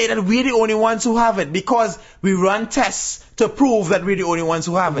try to say that we're the only ones who have it because we run tests to prove that we're the only ones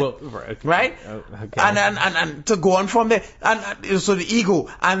who have it, right? Okay. And to go on from there, and so the ego,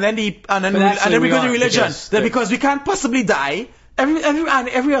 and then we go to religion, because we can't possibly die.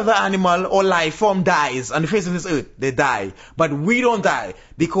 Every other animal or life form dies on the face of this earth. They die. But we don't die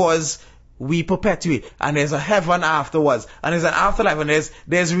because we perpetuate, and there's a heaven afterwards, and there's an afterlife, and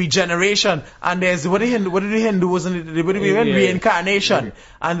there's regeneration, and there's what did the Hindus and the reincarnation,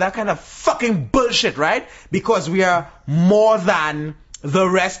 and that kind of fucking bullshit, right? Because we are more than the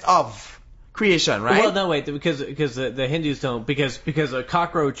rest of creation, right? Well, no, wait, because the Hindus don't, because a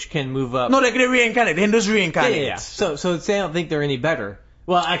cockroach can move up. No, they reincarnate. The Hindus reincarnate. Yeah. So they don't think they're any better.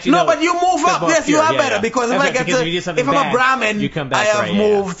 Well, actually, no, but you move up. Yes, you are better because if I get if I'm a Brahmin, you come back, I have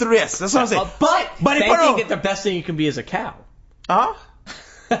moved through. Yes, that's what I'm saying. But they think that the best thing you can be is a cow. Huh?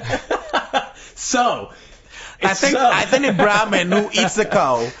 So, I think the Brahmin who eats the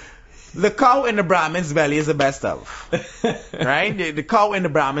cow in the Brahmin's belly is the best of. Right? The cow in the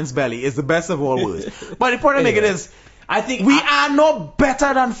Brahmin's belly is the best of all worlds. But the point I make it is, I think we are no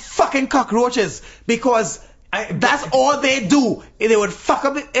better than fucking cockroaches because that's all they do. If they would fuck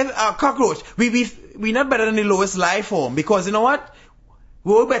up a cockroach. We're not better than the lowest life form because you know what?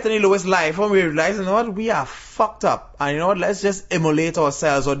 We're better than the lowest life form. We realize, you know what? We are fucked up. And you know what? Let's just immolate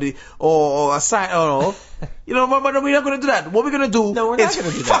ourselves or assign, I don't know. You know, but we're not going to do that. What we're going to do is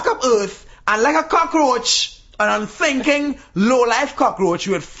fuck up Earth and like a cockroach, an unthinking low-life cockroach,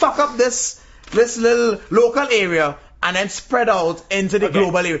 you would fuck up this little local area and then spread out into the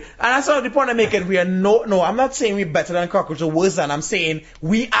global area. And that's all the point I make it. We are no, I'm not saying we're better than cockroach or worse than. I'm saying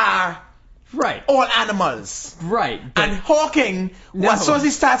we are all animals. Right. And Hawking, as soon as he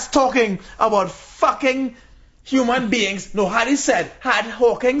starts talking about fucking human beings, had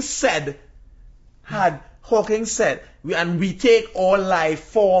Hawking said, and we take all life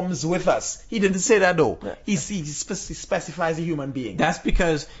forms with us. He didn't say that though. He specifies a human being. That's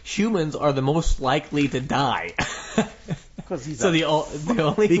because humans are the most likely to die. The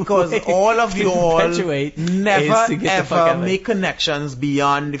only because way all of you all never ever make connections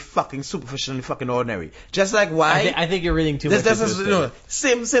beyond the fucking superficial and the fucking ordinary. Just like why I think you're reading too much.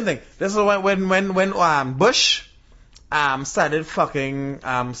 Same thing. This is when Bush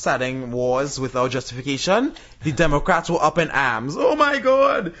starting wars without justification. The Democrats were up in arms. Oh my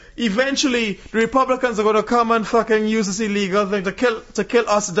God! Eventually, the Republicans are going to come and fucking use this illegal thing to kill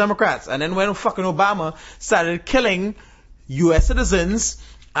us, the Democrats. And then when fucking Obama started killing U.S. citizens,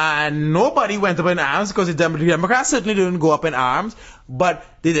 and nobody went up in arms because the Democrats certainly didn't go up in arms, but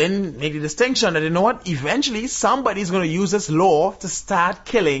they didn't make the distinction that, you know what, eventually somebody's going to use this law to start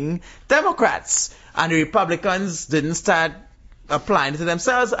killing Democrats. And the Republicans didn't start applying it to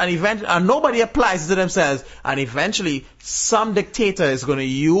themselves, and nobody applies it to themselves. And eventually, some dictator is going to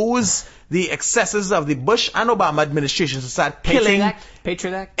use the excesses of the Bush and Obama administrations to start killing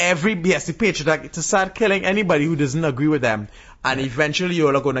Patriot Act? the Patriot Act, to start killing anybody who doesn't agree with them. And eventually,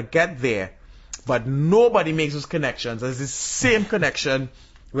 you're all going to get there. But nobody makes those connections. There's the same connection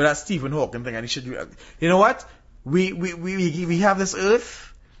with that Stephen Hawking thing. And you know what? We have this earth.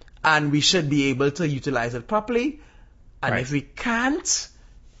 And we should be able to utilize it properly. And if we can't,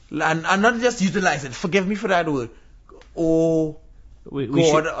 and not just utilize it, forgive me for that word, God,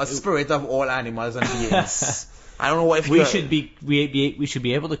 a spirit of all animals and beings. I don't know what if we should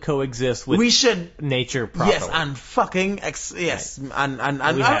be able to coexist with nature properly. Yes, and fucking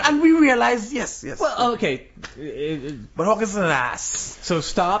and we realize yes. Well, okay, but Hawkins is an ass. So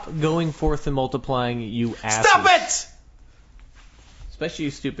stop going forth and multiplying, you asses. Stop it! Especially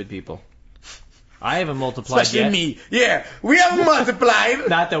you stupid people. I haven't multiplied Especially yet. me. Yeah, we haven't multiplied.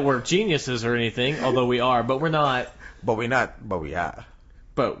 Not that we're geniuses or anything, although we are, but we're not. But we're not. But we are.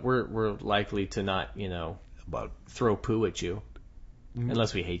 But we're likely to not, throw poo at you.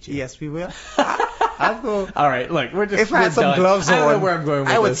 Unless we hate you. Yes, we will. I'll go. All right, look, if I had some gloves on, I don't know where I'm going with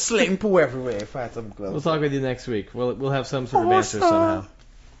this. I would sling poo everywhere if I had some gloves. We'll talk with you next week. We'll have some sort of answer somehow.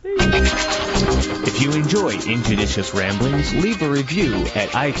 If you enjoy Injudicious Ramblings, leave a review at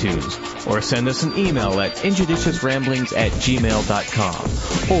iTunes or send us an email at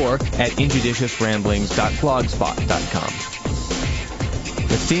injudiciousramblings@gmail.com or at injudiciousramblings.blogspot.com.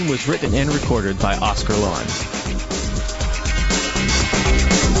 The theme was written and recorded by Oscar Lawrence.